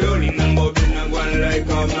 We rolling and bobbing and going like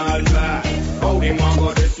a madman. How the man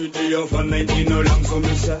got the street to you for 19 no long, so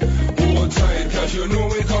me say hold tight, cause you know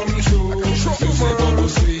we come true. You say bubble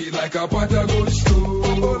sweet like a pot of good stew.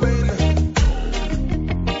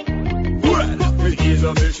 Is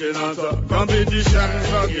a mission and a competition.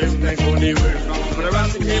 Forgive next money will come from the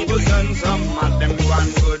rest people and some of them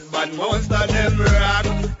one good, but most of them wrong.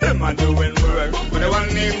 Them are doing work with the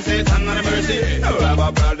one named Satan and mercy. No have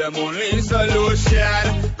a problem, only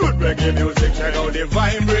solution. Good reggae music, check out the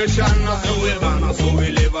vibration. So we live, so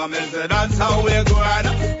we live, and say that's how we go on.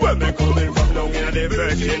 When we coming from down in the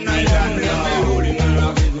Virgin Islands, I'm holding and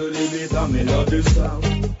rocking to the beat and me love this sound.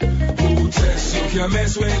 Test, you can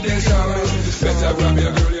mess with the sound. Better grab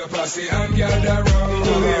your girl, your posse and gather round.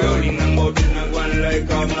 We rolling and bobbing and going like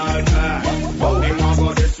a madman. How the man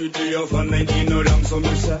got the street to you for 19 no long, so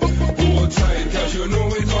me say hold tight, cause you know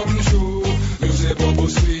it come true. You say bubble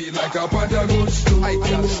sweet like a pot of good stew.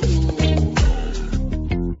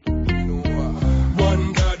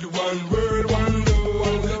 One God, one word, one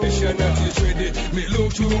love. This year not is ready, me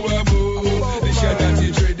look to above. This year not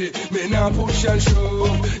is ready, me now push and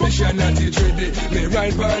shove. This year not is ready, me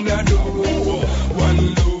right by the door.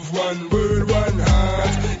 One love, one word, one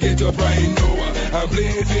heart. Get up right now and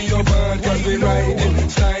play for your part. Cause we riding,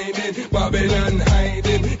 sliding, Babylon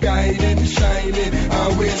hiding, guiding, shining,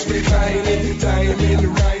 always reclining,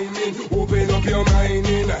 timing, rhyming, open up your mind.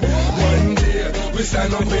 One day we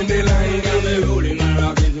stand up in the line and we rolling and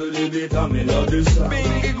rocking to the beat and me love this song.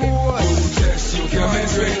 Bingy goes. Oh yes, you can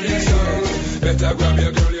mess with this song. Better grab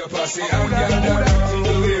your girl, your posse and gather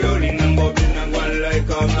round. We rolling and bobbing and going like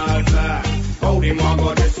a madman. How the man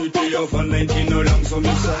got the street to you for 19 no long, so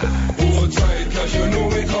me say hold tight, cause you know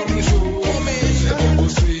we come true. Say bubble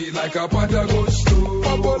sweet like a pot of good stew.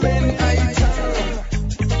 Bubbling item.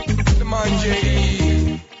 The man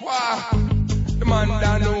J. Wow. The man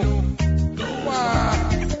Dano. Wow.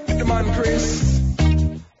 The man Chris.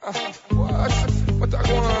 What I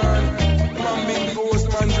want? The man Bingy goes, the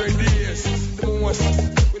man Dread days. The most.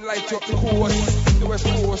 We light up the coast. The west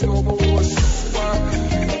coast, no boast. Wow.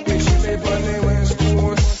 We should live on the west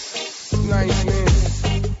coast. Niceness.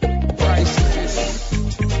 Priceless.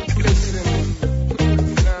 Listen.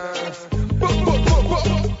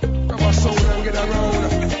 Grab a soul and get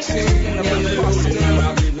around. Sing. I'm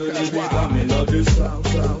the sound.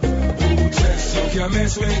 You can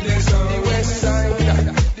mess with the sound.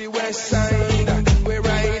 The west side, we're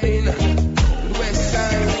riding. The west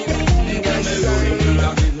side, the west side.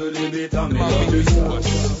 The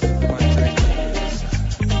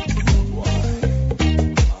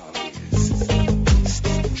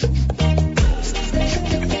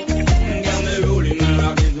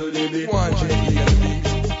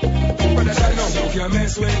you can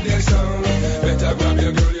mess with the sound. Better grab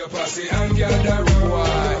your girl, your posse and gather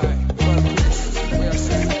round.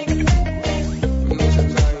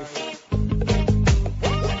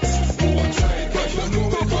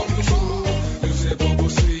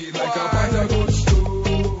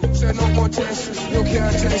 You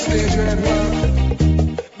can't test the dreadlock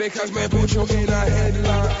because me put you in a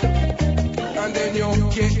headlock and then you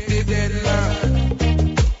get the deadlock.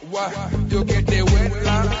 What? You get the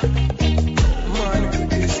wedlock? Man,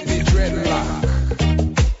 it's the dreadlock.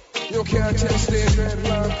 You can't test the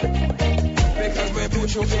dreadlock because me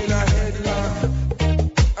put you in a headlock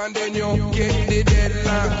and then you get the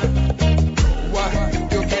deadlock. What?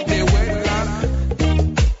 You get the wedlock?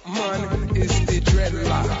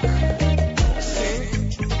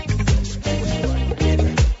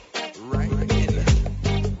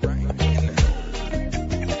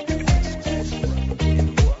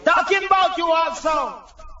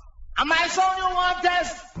 Am I sound you want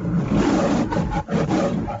test?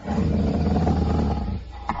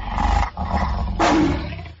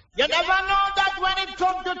 You never know that when it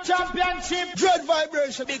comes to championship. Dread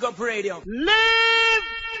Vibration, big up radio. Live!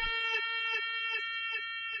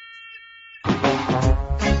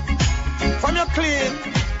 From you're clean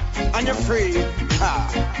and you're free.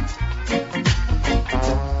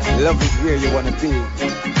 Love is where you wanna be.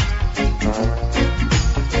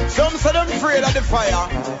 Some say them afraid of the fire,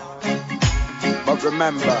 but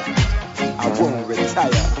remember, I won't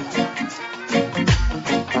retire.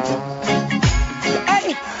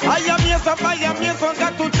 Hey, I am here, so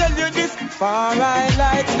got to tell you this. For I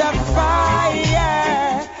light the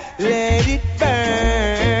fire, let it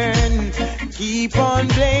burn. Keep on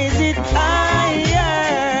blazing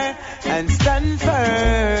higher and stand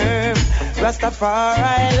firm.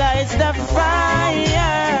 Rastafari lights the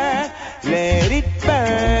fire, let it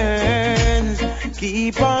burn.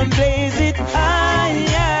 Keep on blazing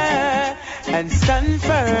higher and stand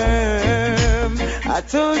firm. I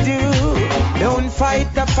told you, don't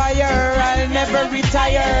fight the fire, I'll never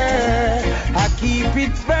retire. I keep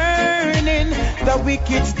it burning, the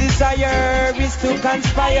wicked's desire is to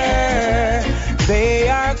conspire. They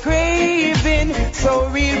are craving, so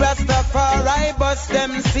real Rastafari bust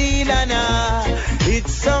them seal and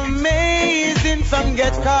it's amazing, some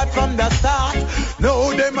get caught from the start.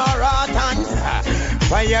 No, them are rotten.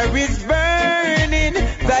 Fire is burning,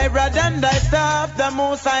 thy rod and thy staff, the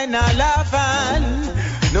most I not laughing.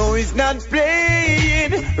 No, it's not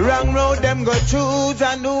playing. Wrong road them go choose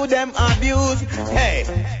and who them abuse. Hey,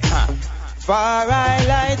 far I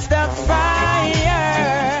lights the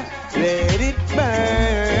fire, let it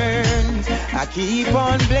burn. I keep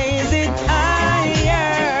on blazing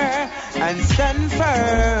higher and stand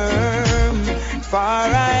firm. Far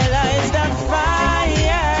I lights the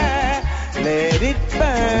fire, let it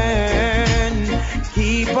burn.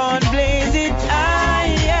 Keep on blazing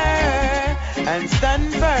higher and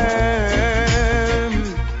stand firm.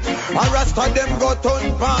 A Rasta them go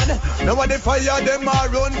turn pan. Now the fire them a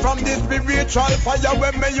run from the spiritual fire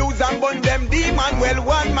when me use and burn them demon. Well,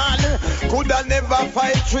 one man coulda never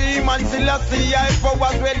fight 3 man. Still I see I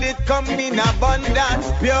powers when it come in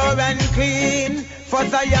abundance, pure and clean. For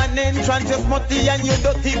Zion entrance, you smutty and you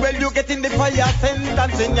dirty. Well, you get in the fire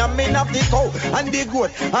sentence in your men of the cow and the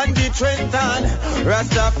goat and the Trenton.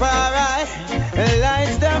 Rastafari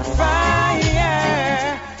lights the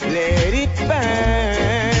fire, let it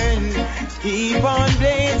burn. Keep on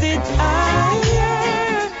blazing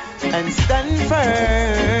higher and stand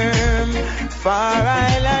firm. Far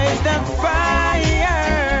I light the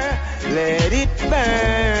fire, let it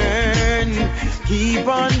burn. Keep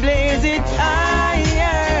on blazing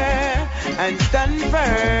higher and stand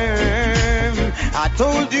firm. I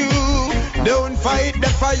told you, don't fight the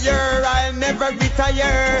fire, I'll never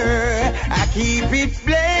retire. I keep it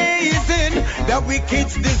blazing, the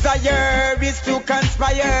wicked's desire is to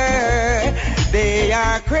conspire. They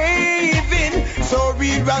are craving, so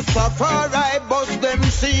we Rastafari bust them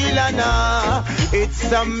seal and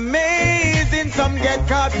it's amazing, some get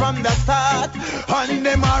caught from the start, and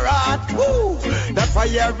them are hot. Woo! The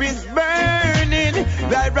fire is burning,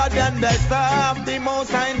 thy rod and thy staff, the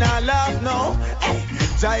most I not laugh, no. Hey,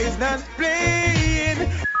 Jah is not playing.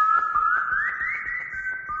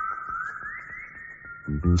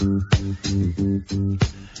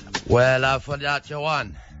 Well, for that you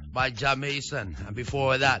won by Jah Mason, and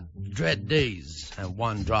before that, Dread Days and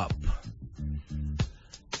One Drop.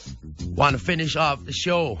 Want to finish off the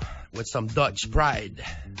show with some Dutch pride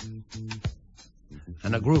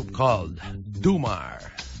and a group called Doomar.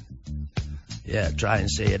 Yeah, try and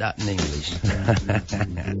say that in English.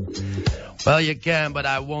 Well, you can, but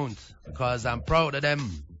I won't, because I'm proud of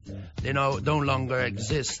them. They no longer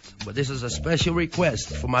exist. But this is a special request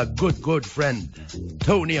for my good friend,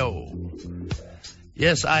 Tonio.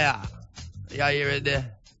 Yes, I am. You hear it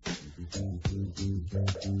there?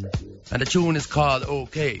 And the tune is called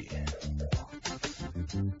Okay.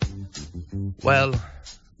 Well,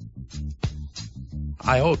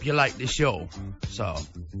 I hope you like the show. So,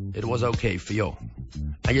 it was okay for you.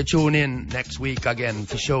 And you tune in next week again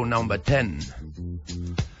for show number 10.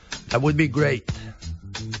 That would be great.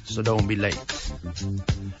 So don't be late.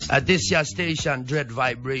 At this year's station,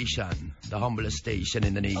 Dreadvibration, the humblest station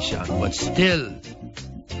in the nation. But still,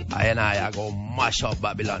 I go mash up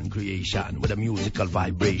Babylon creation with a musical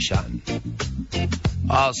vibration.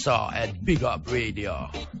 Also at Big Up Radio.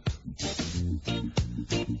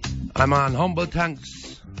 I'm on humble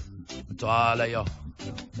thanks to all of you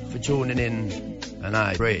for tuning in, and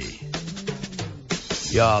I pray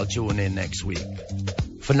y'all tune in next week.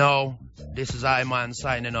 For now, This is I-Man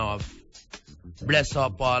signing off. Bless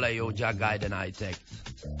up all of you, Jah Guide and I Tech.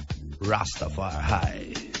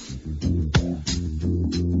 Rastafari.